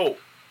your soul,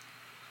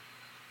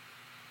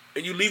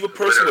 and you leave a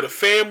person with a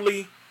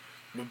family,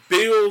 with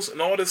bills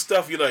and all this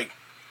stuff. You're like,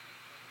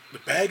 the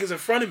bag is in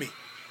front of me.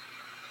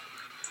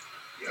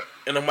 Yep.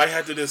 And I might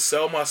have to just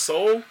sell my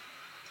soul,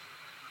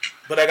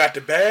 but I got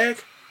the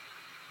bag.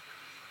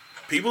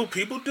 People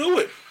do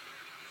it.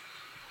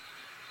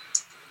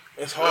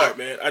 It's hard,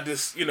 man. I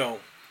just,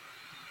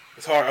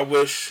 it's hard. I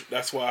wish,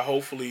 that's why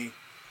hopefully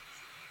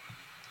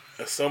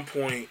at some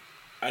point,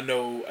 I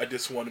know I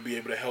just want to be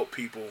able to help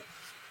people,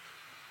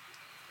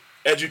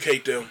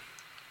 educate them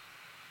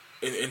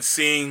in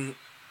seeing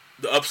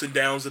the ups and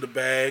downs of the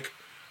bag,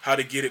 how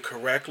to get it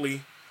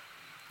correctly,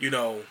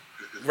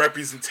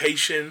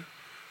 representation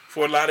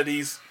for a lot of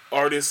these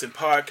artists and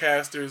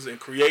podcasters and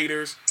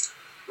creators.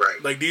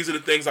 Right. Like, these are the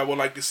things I would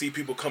like to see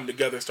people come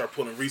together and start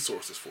pulling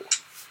resources for.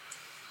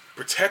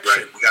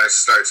 Protection. Right. We got to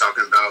start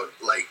talking about,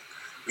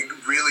 we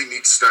really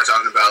need to start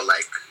talking about,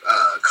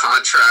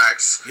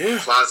 contracts,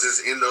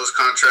 clauses in those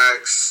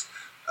contracts.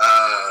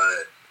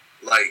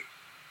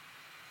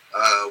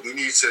 We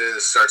need to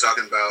start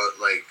talking about,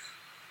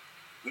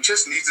 we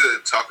just need to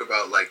talk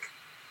about,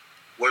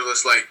 what it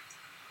looks like.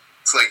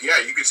 It's like, yeah,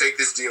 you can take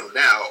this deal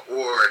now,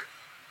 or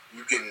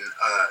you can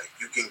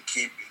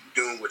keep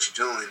doing what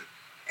you're doing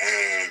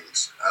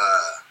and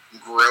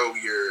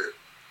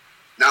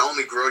not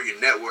only grow your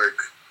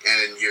network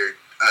and your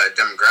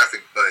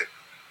demographic, but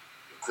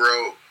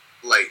grow,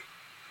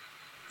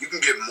 you can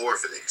get more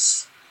for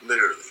this,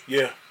 literally.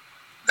 Yeah.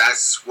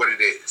 That's what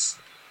it is.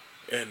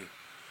 And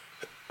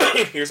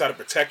here's how to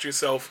protect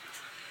yourself.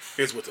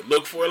 Here's what to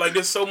look for.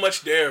 There's so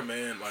much there,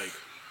 man,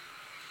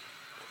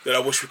 that I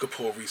wish we could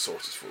pull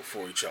resources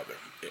for each other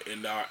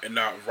and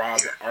not rob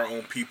our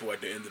own people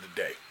at the end of the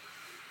day.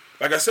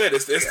 Like I said,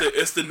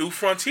 it's the new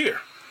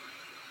frontier.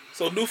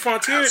 So new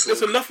frontier,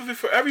 there's enough of it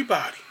for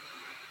everybody.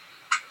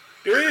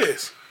 There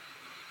is.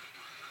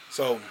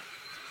 So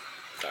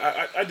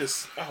I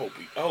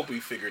hope we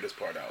figure this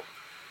part out.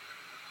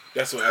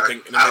 That's what I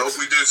think. I hope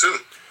we do too.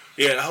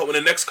 Yeah, I hope in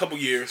the next couple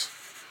years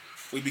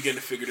we begin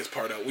to figure this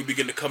part out. We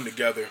begin to come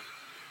together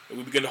and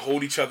we begin to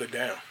hold each other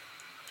down.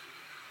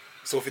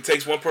 So if it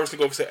takes one person to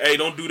go and say, "Hey,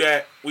 don't do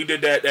that. We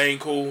did that. That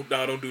ain't cool.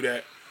 No, don't do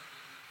that,"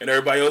 and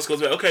everybody else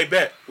goes, "Okay,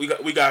 bet. We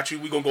got you.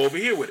 We gonna go over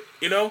here with it."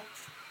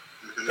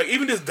 Mm-hmm.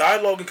 Even this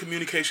dialogue and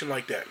communication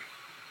like that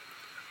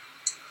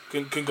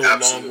can go a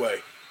long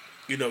way.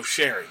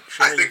 Sharing.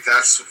 I think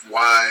that's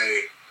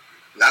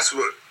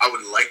what I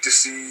would like to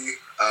see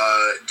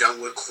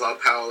done with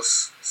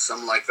Clubhouse,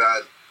 something like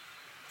that.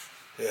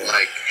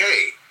 Yeah.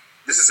 Hey,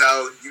 this is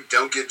how you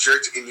don't get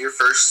jerked in your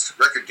first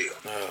record deal.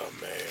 Oh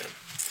man,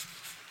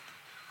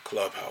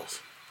 Clubhouse.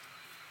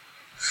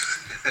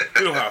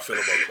 You know how I feel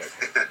about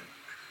Clubhouse.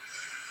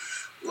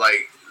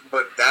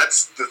 But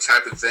that's the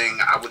type of thing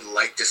I would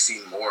like to see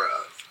more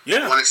of.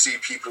 Yeah. I want to see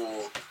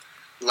people,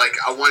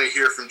 I want to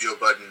hear from Joe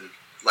Budden,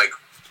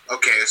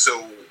 okay,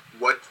 so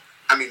what,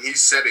 he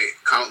said it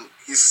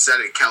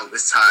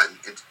countless time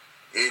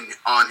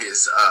on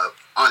his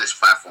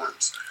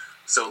platforms.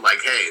 So,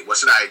 hey, what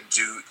should I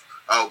do,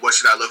 what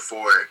should I look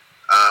for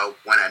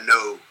when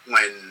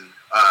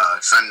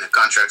signing a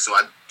contract so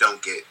I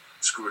don't get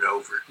screwed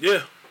over?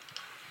 Yeah.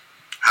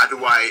 How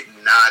do I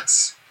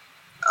not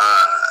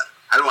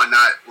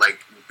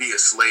be a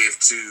slave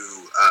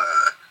to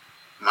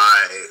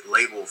my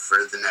label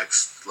for the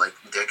next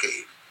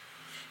decade?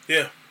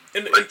 Yeah.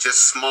 And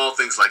just small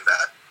things like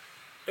that.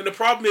 And the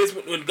problem is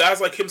when guys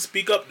like him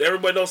speak up,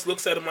 everybody else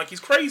looks at him like he's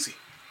crazy.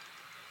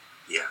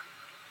 Yeah.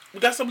 We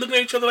got to stop looking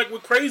at each other like we're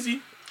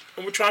crazy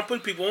and we're trying to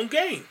put people on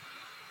game.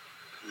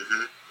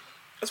 Mm-hmm.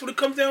 That's what it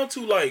comes down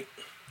to.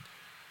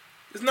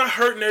 It's not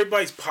hurting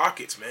everybody's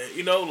pockets, man.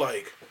 I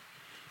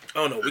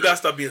don't know. We got to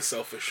stop being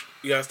selfish.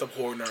 We got to stop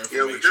hoarding our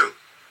information. Yeah, we do.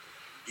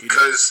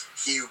 Because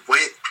he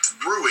went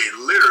through it,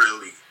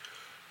 literally.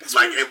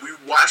 And we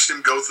watched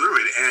him go through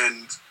it,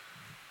 and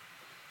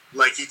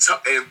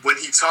and when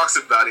he talks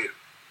about it,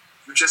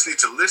 you just need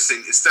to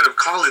listen instead of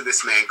calling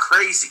this man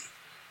crazy.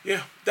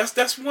 Yeah,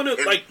 that's one of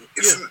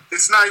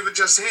it's not even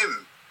just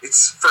him.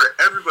 It's for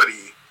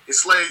everybody.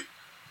 It's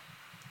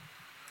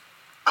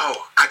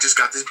I just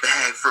got this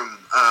bag from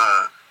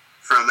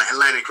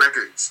Atlantic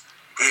Records,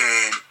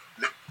 and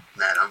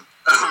man, I'm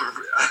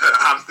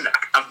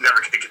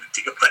never gonna get a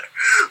deal there.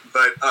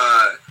 But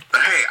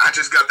hey, I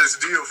just got this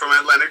deal from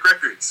Atlantic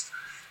Records,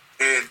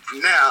 and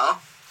now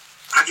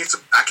I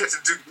I get to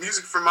do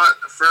music for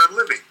a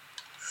living.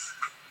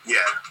 Yeah,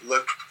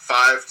 look,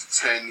 5 to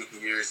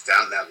 10 years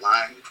down that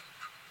line,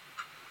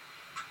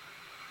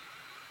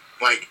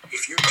 like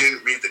if you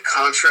didn't read the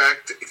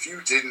contract, if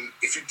you didn't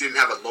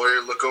have a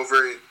lawyer look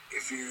over it,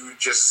 if you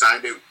just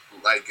signed it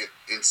like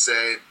and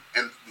said,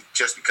 and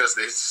just because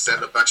they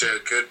said a bunch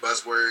of good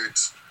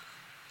buzzwords,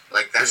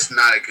 like that's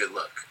not a good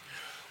look.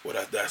 Well,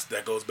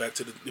 that goes back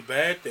to the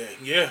bad thing.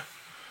 Yeah.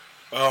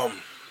 I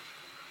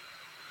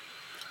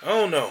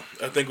don't know.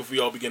 I think if we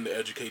all begin to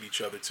educate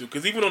each other too,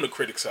 because even on the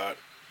critic side,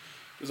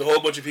 there's a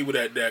whole bunch of people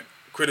that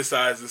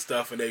criticize this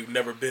stuff and they've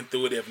never been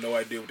through it. They have no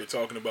idea what they're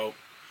talking about.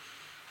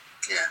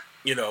 Yeah.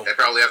 You know. They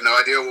probably have no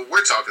idea what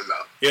we're talking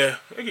about. Yeah,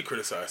 they get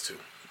criticized too.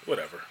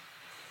 Whatever.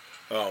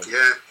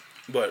 Yeah.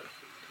 But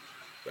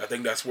I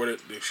think that's where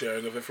the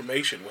sharing of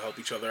information will help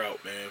each other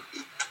out, man.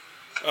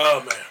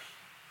 Oh, man.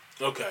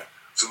 Okay.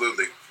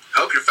 Absolutely.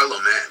 Help your fellow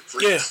man,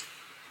 please.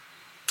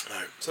 Yeah.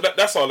 All right. So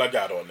that's all I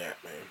got on that,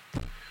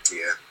 man.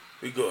 Yeah.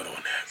 We good on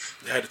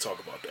that. I had to talk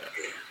about that.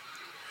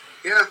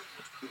 Yeah.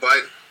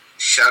 But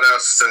shout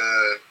outs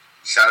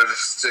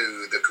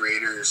to the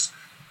creators,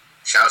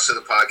 shout outs to the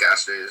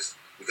podcasters,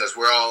 because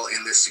we're all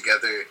in this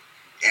together,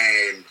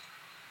 and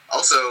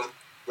also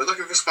we're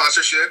looking for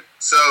sponsorship.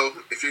 So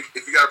if you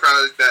got a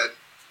product that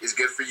is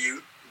good for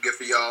you, good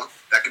for y'all,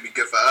 that could be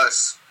good for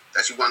us,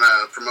 that you want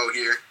to promote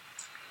here,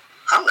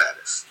 holla at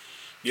us.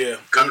 Yeah.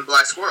 Come to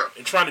Black Squirrel.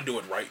 And trying to do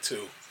it right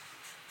too.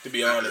 To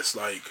be honest,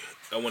 like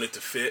I want it to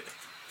fit.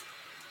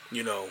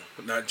 You know,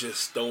 not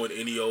just throwing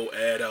any old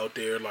ad out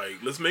there.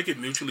 Like, let's make it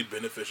mutually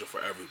beneficial for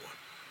everyone.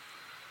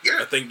 Yeah.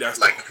 I think that's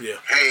like,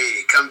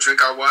 hey, come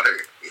drink our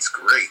water. It's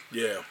great.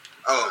 Yeah.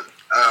 Oh,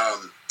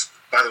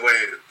 by the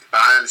way,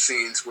 behind the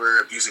scenes,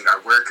 we're abusing our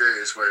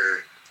workers.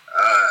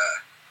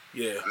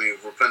 Yeah. I mean,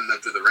 we're putting them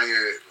through the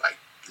ringer. Like,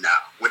 no,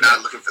 we're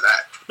not looking for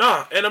that.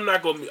 Nah, and I'm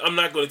not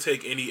gonna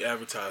take any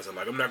advertising.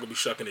 Like, I'm not gonna be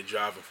shucking and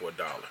jiving for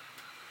 $1.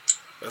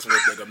 That's one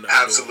thing I'm not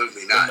Absolutely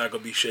doing. not. I'm not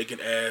gonna be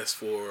shaking ass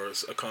for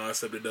a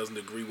concept that doesn't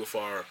agree with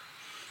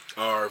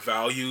our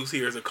values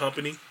here as a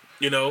company.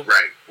 You know,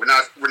 right? We're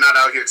not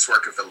out here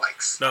twerking for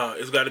likes. No,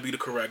 it's got to be the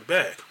correct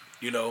bag.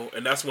 You know,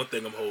 and that's one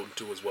thing I'm holding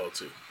to as well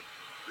too.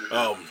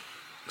 Mm-hmm.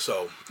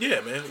 So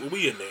yeah, man,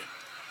 we in there.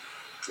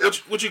 Yep.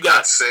 What you got?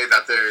 Not to say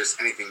that there's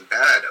anything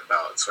bad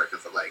about twerking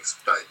for likes,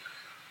 but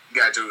you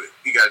gotta do it.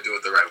 You gotta do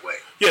it the right way.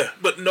 Yeah,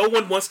 but no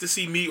one wants to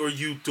see me or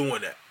you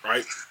doing that,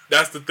 right?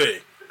 That's the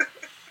thing.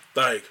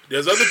 Like,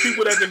 there's other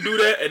people that can do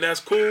that, and that's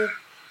cool.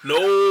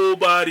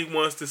 Nobody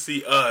wants to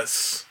see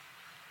us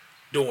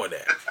doing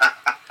that,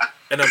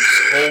 and I'm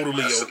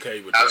totally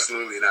okay with that.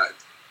 Absolutely not.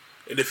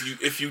 And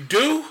if you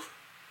do,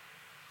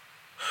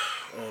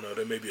 I don't know.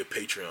 There may be a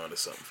Patreon or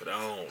something for that. I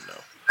don't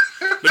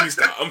know. Let me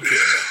stop. I'm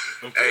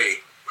kidding. Hey,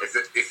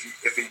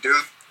 if you do,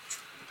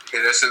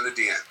 hit us in the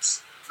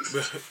DMs.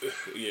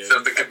 Yeah,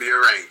 something can be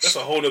arranged. That's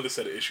a whole other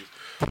set of issues.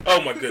 Oh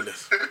my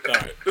goodness! All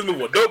right, let's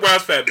move on. Dope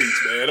Brown's Fat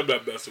Beats, man. I'm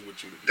not messing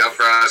with you. Dope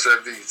Brown's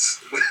Fat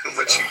Beats.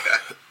 What you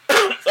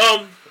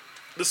got?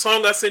 The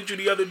song I sent you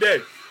the other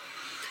day.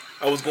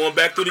 I was going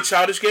back through the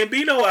Childish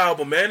Gambino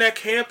album, man, that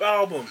Camp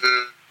album,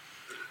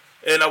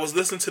 and I was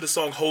listening to the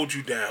song "Hold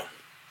You Down."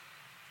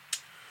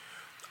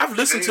 I've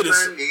listened to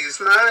this. Needs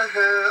my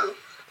help.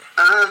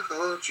 I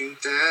hold you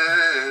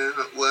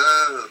down.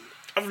 Whoa.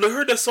 I've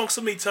heard that song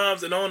so many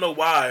times, and I don't know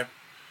why.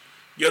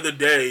 The other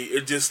day,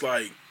 it just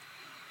like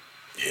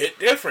hit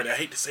different. I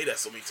hate to say that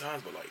so many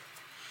times, but like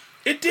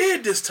it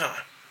did this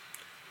time.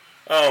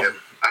 Yep,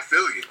 I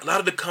feel you. A lot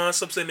of the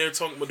concepts in there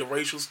talking about the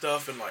racial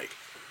stuff and like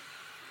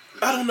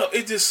I don't know.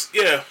 It just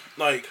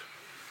like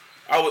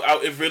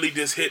it really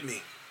just hit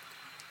me.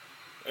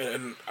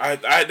 And I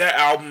that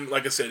album,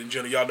 like I said, in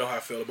general, y'all know how I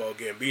feel about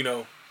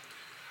Gambino.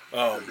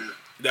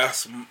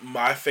 That's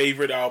my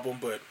favorite album,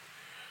 but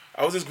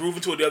I was just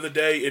grooving to it the other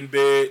day in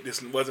bed.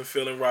 Just wasn't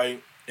feeling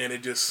right, and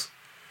it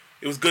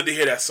was good to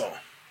hear that song.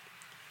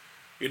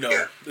 You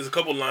know, There's a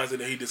couple lines in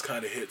there he just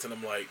kind of hits, and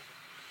I'm like,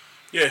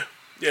 yeah,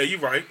 you're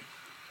right.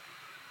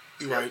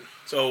 You're right.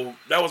 So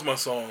that was my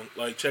song.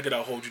 Like, check it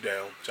out, Hold You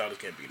Down, Childish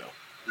Gambino.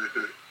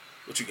 Mm-hmm.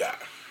 What you got?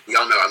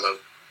 Y'all know I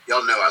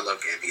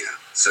love Gambino.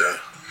 So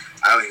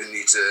I don't even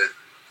need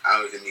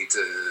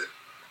to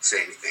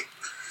say anything.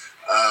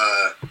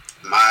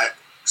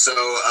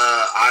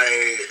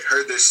 I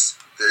heard this.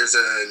 There's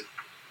a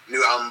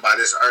new album by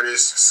this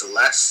artist,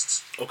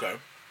 Celeste. Okay.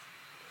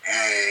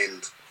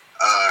 And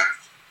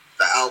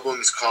the album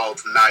is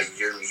called Not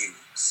Your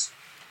Muse.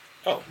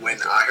 Oh.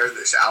 When I heard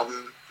this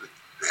album,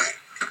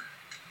 man,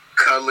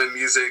 cuddling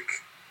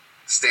music,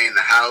 stay in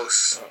the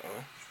house,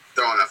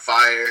 throwing a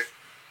fire,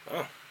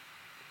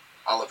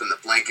 all up in the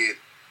blanket.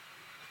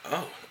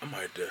 Oh, I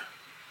might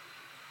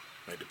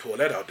have to pull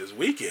that out this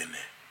weekend.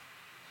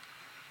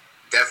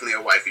 Definitely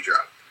a wifey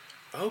drop.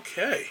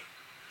 Okay.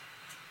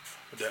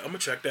 I'm gonna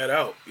check that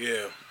out.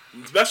 Yeah,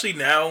 especially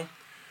now,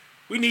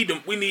 we need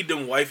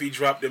them wifey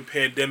drop, them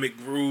pandemic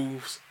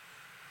grooves,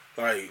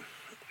 like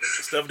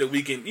stuff that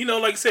we can,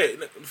 like I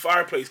said, the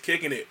fireplace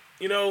kicking it,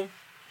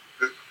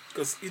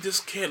 because you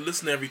just can't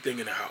listen to everything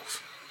in the house.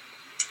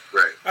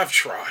 Right. I've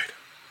tried.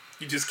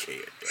 You just can't,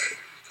 yo.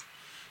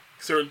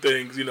 Certain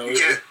things, you know. You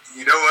can't.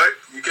 You know what?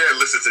 You can't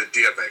listen to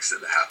DMX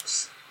in the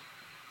house.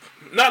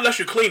 Not unless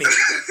you're cleaning.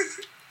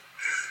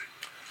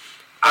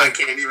 I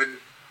can't even.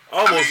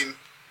 Almost. I mean,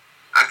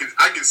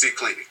 I can see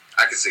cleaning.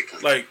 I can see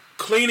cleaning. Like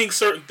cleaning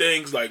certain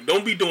things. Like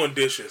don't be doing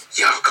dishes.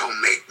 Y'all gonna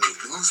make me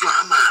lose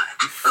my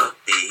mind up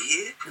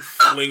here.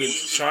 Flinging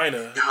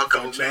China. Y'all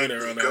gonna China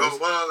make around me the go house.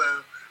 all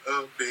out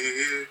up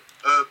here,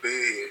 up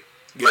here.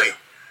 Yeah. Like,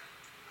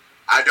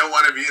 I don't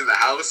want to be in the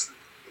house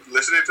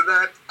listening to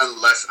that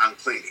unless I'm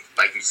cleaning,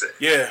 like you said.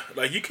 Yeah,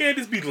 like you can't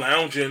just be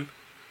lounging,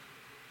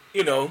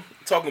 you know,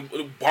 talking,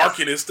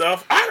 barking and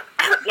stuff.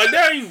 Like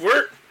that ain't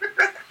work.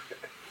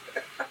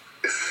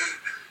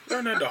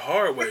 Learn that the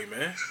hard way,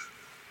 man.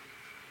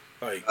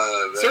 Like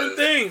certain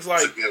things,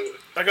 like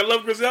I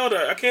love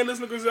Griselda. I can't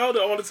listen to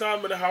Griselda all the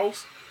time in the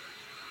house.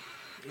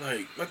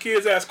 Like my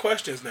kids ask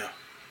questions now.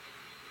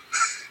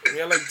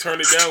 Yeah, I like to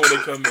turn it down when they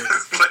come in.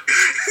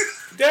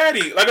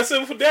 Daddy, like I said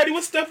before, Daddy,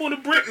 what step on the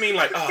brick mean?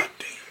 Like, oh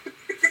damn.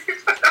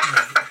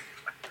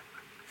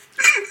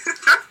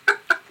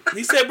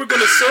 He said we're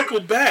gonna circle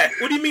back.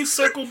 What do you mean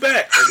circle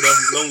back? Like,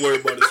 don't worry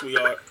about it,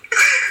 sweetheart.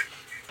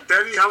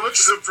 Daddy, how much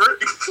is a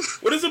brick?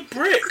 What is a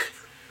brick?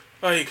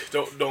 Like,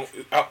 don't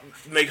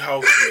make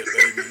houses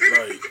with, baby.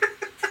 Like,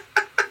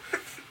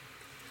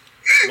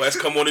 West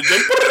come on the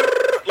gym.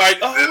 Like,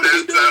 oh, what are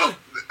you doing?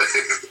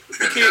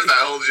 There's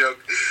that whole joke.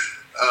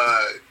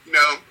 You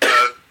know,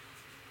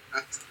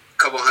 a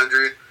couple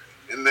hundred,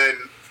 and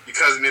then your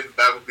cousin in the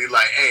back will be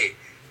like, "Hey,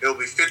 it'll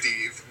be 50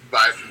 if you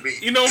buy from me."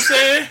 You know what I'm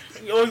saying?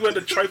 You always want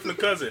to trifling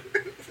cousin.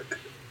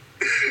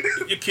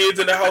 Your kids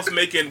in the house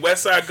making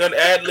West Side Gun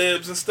ad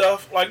libs and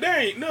stuff. Like, they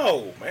ain't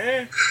no,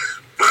 man.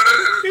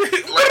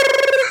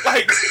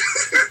 Like,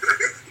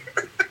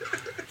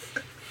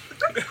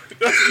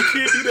 you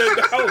can't do that in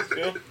the house,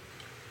 yo.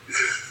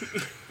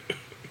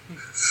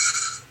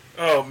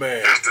 Oh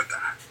man.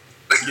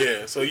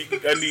 Yeah, so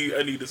I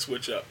need to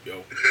switch up,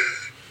 yo.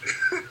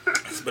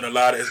 It's been a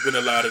lot of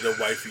the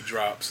wifey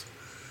drops.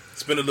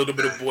 It's been a little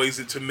bit of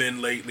Boys to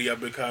Men lately. I've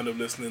been kind of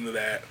listening to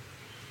that.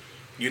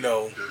 You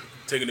know,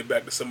 taking it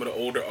back to some of the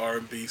older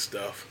R&B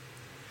stuff.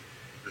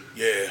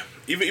 Yeah,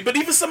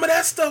 even some of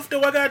that stuff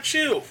though, I got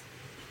chill.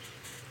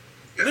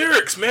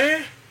 Lyrics,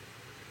 man.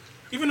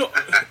 Even though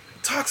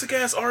toxic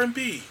ass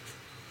R&B,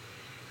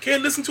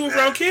 can't listen to it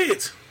around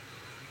kids.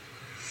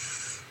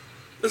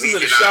 Listen to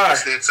the Shy.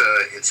 Listen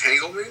to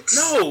Entanglements?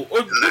 No, or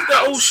look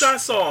that old Shy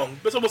song.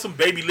 Let's talk about some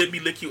Baby Let Me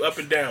Lick You Up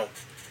and Down.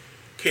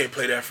 Can't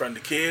play that in front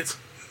of the kids.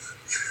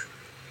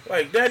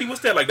 Like, Daddy,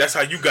 what's that? Like, that's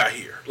how you got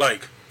here.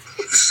 Like,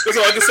 that's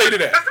all I can say to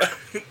that.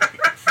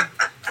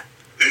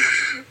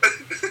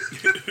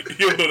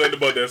 You don't know nothing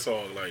about that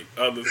song. Like,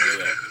 I'll listen to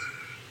that.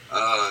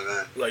 Oh,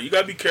 man. Like, you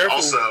gotta be careful.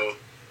 Also,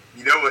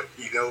 you know what?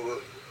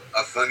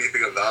 A funny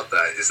thing about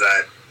that is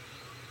that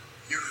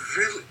you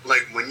really,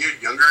 like, when you're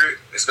younger,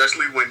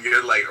 especially when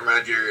you're, like,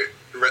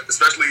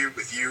 especially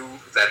with you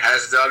that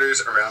has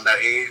daughters around that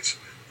age,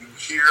 you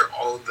hear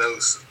all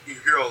those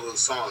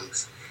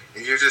songs,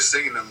 and you're just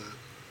singing them,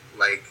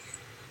 like,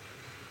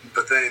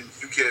 but then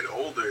you get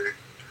older,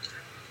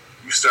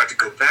 you start to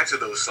go back to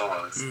those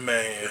songs.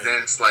 Man. And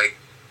then it's like,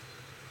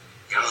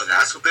 yo,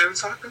 that's what they were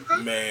talking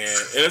about? Man.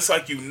 And it's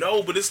like,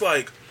 but it's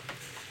like,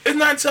 it's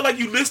not until, like,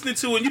 you listening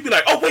to it, and you be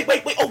like, oh, wait,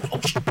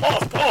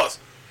 pause.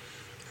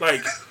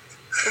 Like,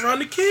 around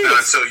the kids. Not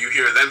until you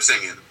hear them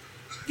singing.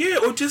 Yeah,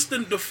 or just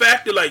the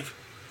fact that, like,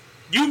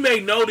 you may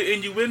know the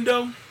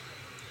innuendo,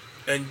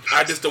 and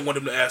I just don't want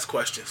them to ask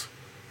questions.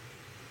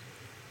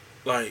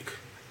 Like,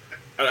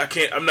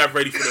 I'm not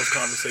ready for those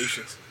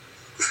conversations.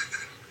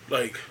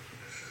 Like,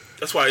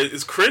 that's why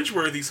it's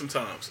cringeworthy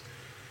sometimes.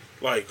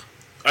 Like,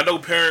 I know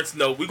parents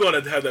know, we're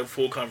going to have that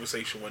full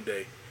conversation one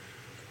day.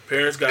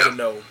 Parents got to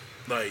know,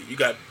 like, you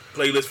got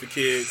playlists for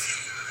kids,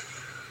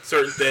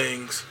 certain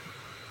things.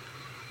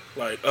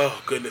 Like,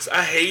 oh, goodness.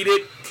 I hate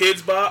it,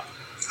 Kids Bop.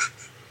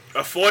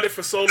 I fought it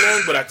for so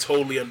long, but I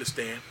totally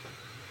understand.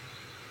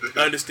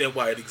 I understand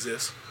why it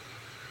exists.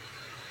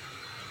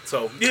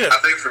 So, yeah. I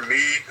think for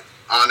me,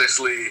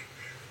 honestly,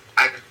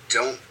 I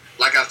don't,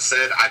 like I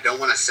said, I don't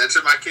want to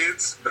censor my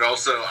kids, but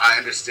also I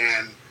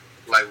understand,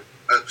 like,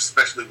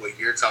 especially what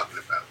you're talking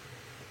about.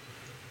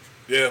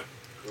 Yeah.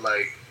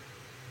 Like,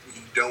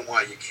 you don't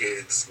want your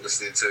kids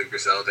listening to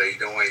Griselda. You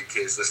don't want your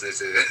kids listening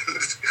to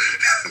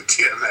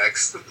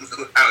DMX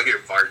out here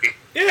barking.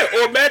 Yeah,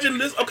 or imagine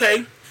this.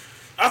 Okay,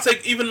 I'll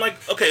take even like,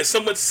 okay, a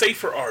somewhat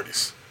safer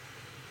artist.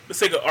 Let's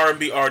take an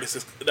R&B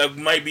artist that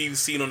might be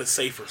seen on the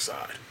safer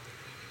side.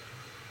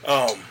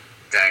 Dang,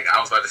 I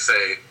was about to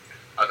say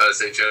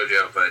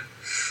JoJo, but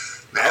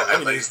man,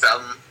 that latest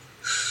album.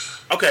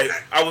 Okay,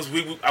 I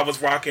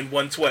was rocking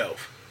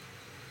 112.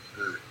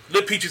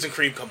 Let Peaches and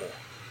Cream come on.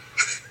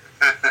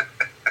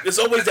 There's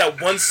always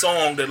that one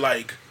song that,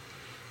 like,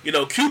 you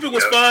know, Cupid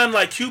was fun.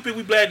 Like, Cupid,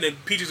 we glad, and then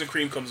Peaches and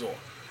Cream comes on,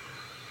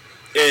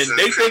 and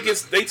they think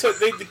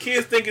the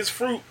kids think it's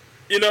fruit.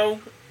 You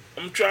know,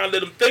 I'm trying to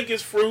let them think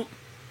it's fruit,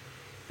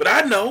 but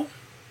I know,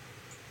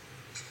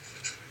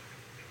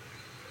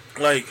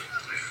 like,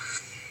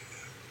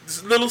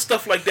 just little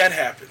stuff like that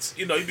happens.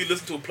 You know, you be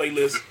listening to a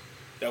playlist,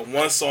 that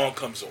one song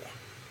comes on.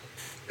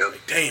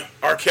 Like, damn,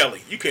 R.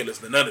 Kelly, you can't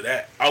listen to none of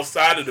that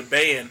outside of the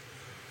band.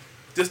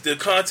 Just the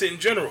content in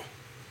general.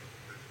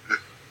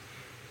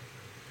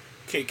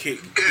 You can't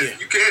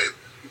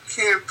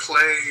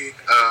play.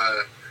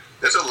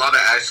 There's a lot of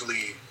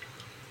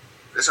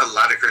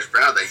Chris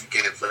Brown that you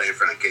can't play in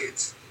front of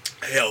kids.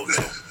 Hell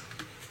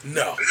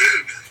no.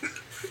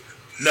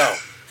 No.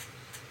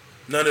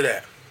 None of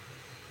that.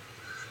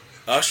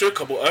 Usher, a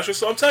couple Usher.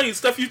 So I'm telling you,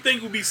 stuff you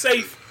think would be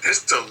safe.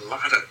 There's a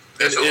lot of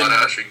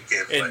Usher you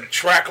can't play. And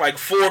track like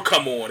 4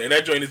 come on, and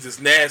that joint is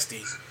just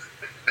nasty.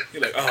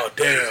 You're like, oh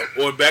damn.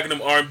 Or back in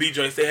them R&B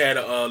joints, they had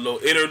a little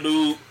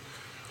interlude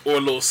or a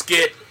little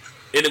skit,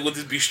 and it would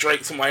just be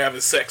straight somebody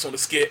having sex on the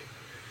skit,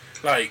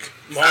 like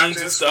moans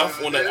and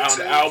stuff on the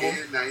album.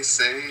 Nice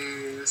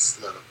and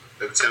slow.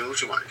 Tell me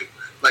what you want to do.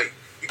 Like,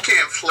 you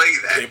can't play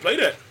that. Can't play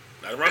that.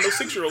 Not around those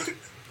 6-year-olds.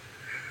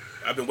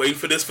 I've been waiting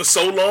for this for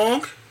so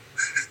long.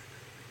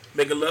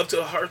 Making love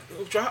to a heart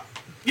drop.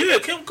 Yeah,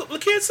 can't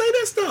say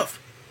that stuff.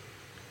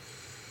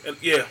 And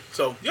yeah,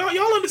 so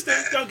y'all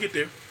understand. Y'all get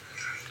there.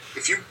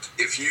 If you know,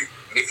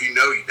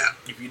 you know.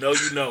 If you know,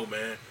 you know,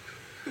 man.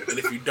 And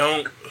if you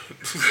don't,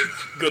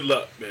 good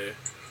luck, man.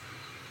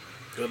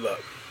 Good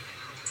luck.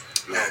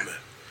 Oh man.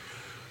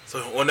 So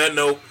on that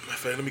note,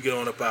 let me get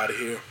on up out of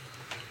here.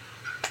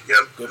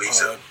 Yep. Good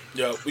pod.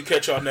 Yo, we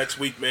catch y'all next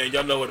week, man.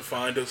 Y'all know where to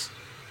find us.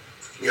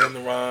 Yep. In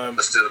the rhyme.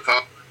 Let's do the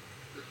pop.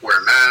 Wear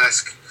a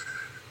mask.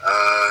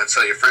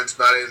 Tell your friends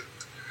about it.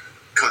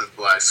 Come to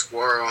Black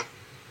Squirrel.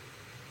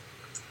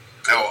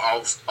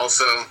 Oh,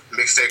 also,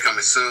 mixtape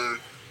coming soon.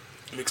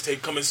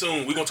 Mixtape coming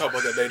soon. We're going to talk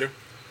about that later.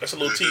 That's a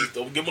little tease,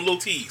 though. We'll give them a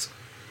little tease.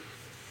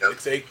 Yep.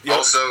 Mixtape. Yep.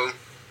 Also,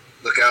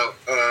 look out.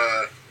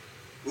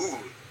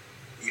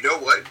 You know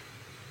what?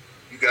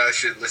 You guys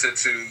should listen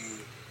to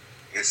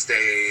and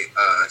stay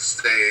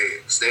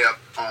up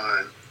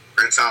on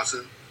Brent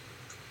Thompson.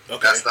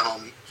 Okay. That's the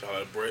homie. Shout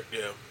out to Brent,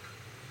 yeah.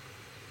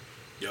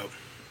 Yep.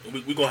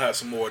 We're going to have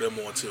some more of them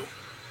on, too.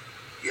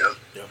 Yep.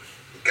 Yep.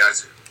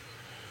 Gotcha.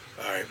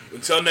 All right.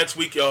 Until next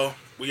week, y'all.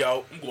 We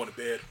out. I'm going to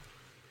bed.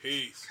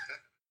 Peace.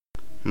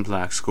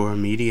 Black Squirrel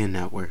Media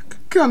Network.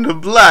 Come to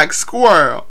Black Squirrel.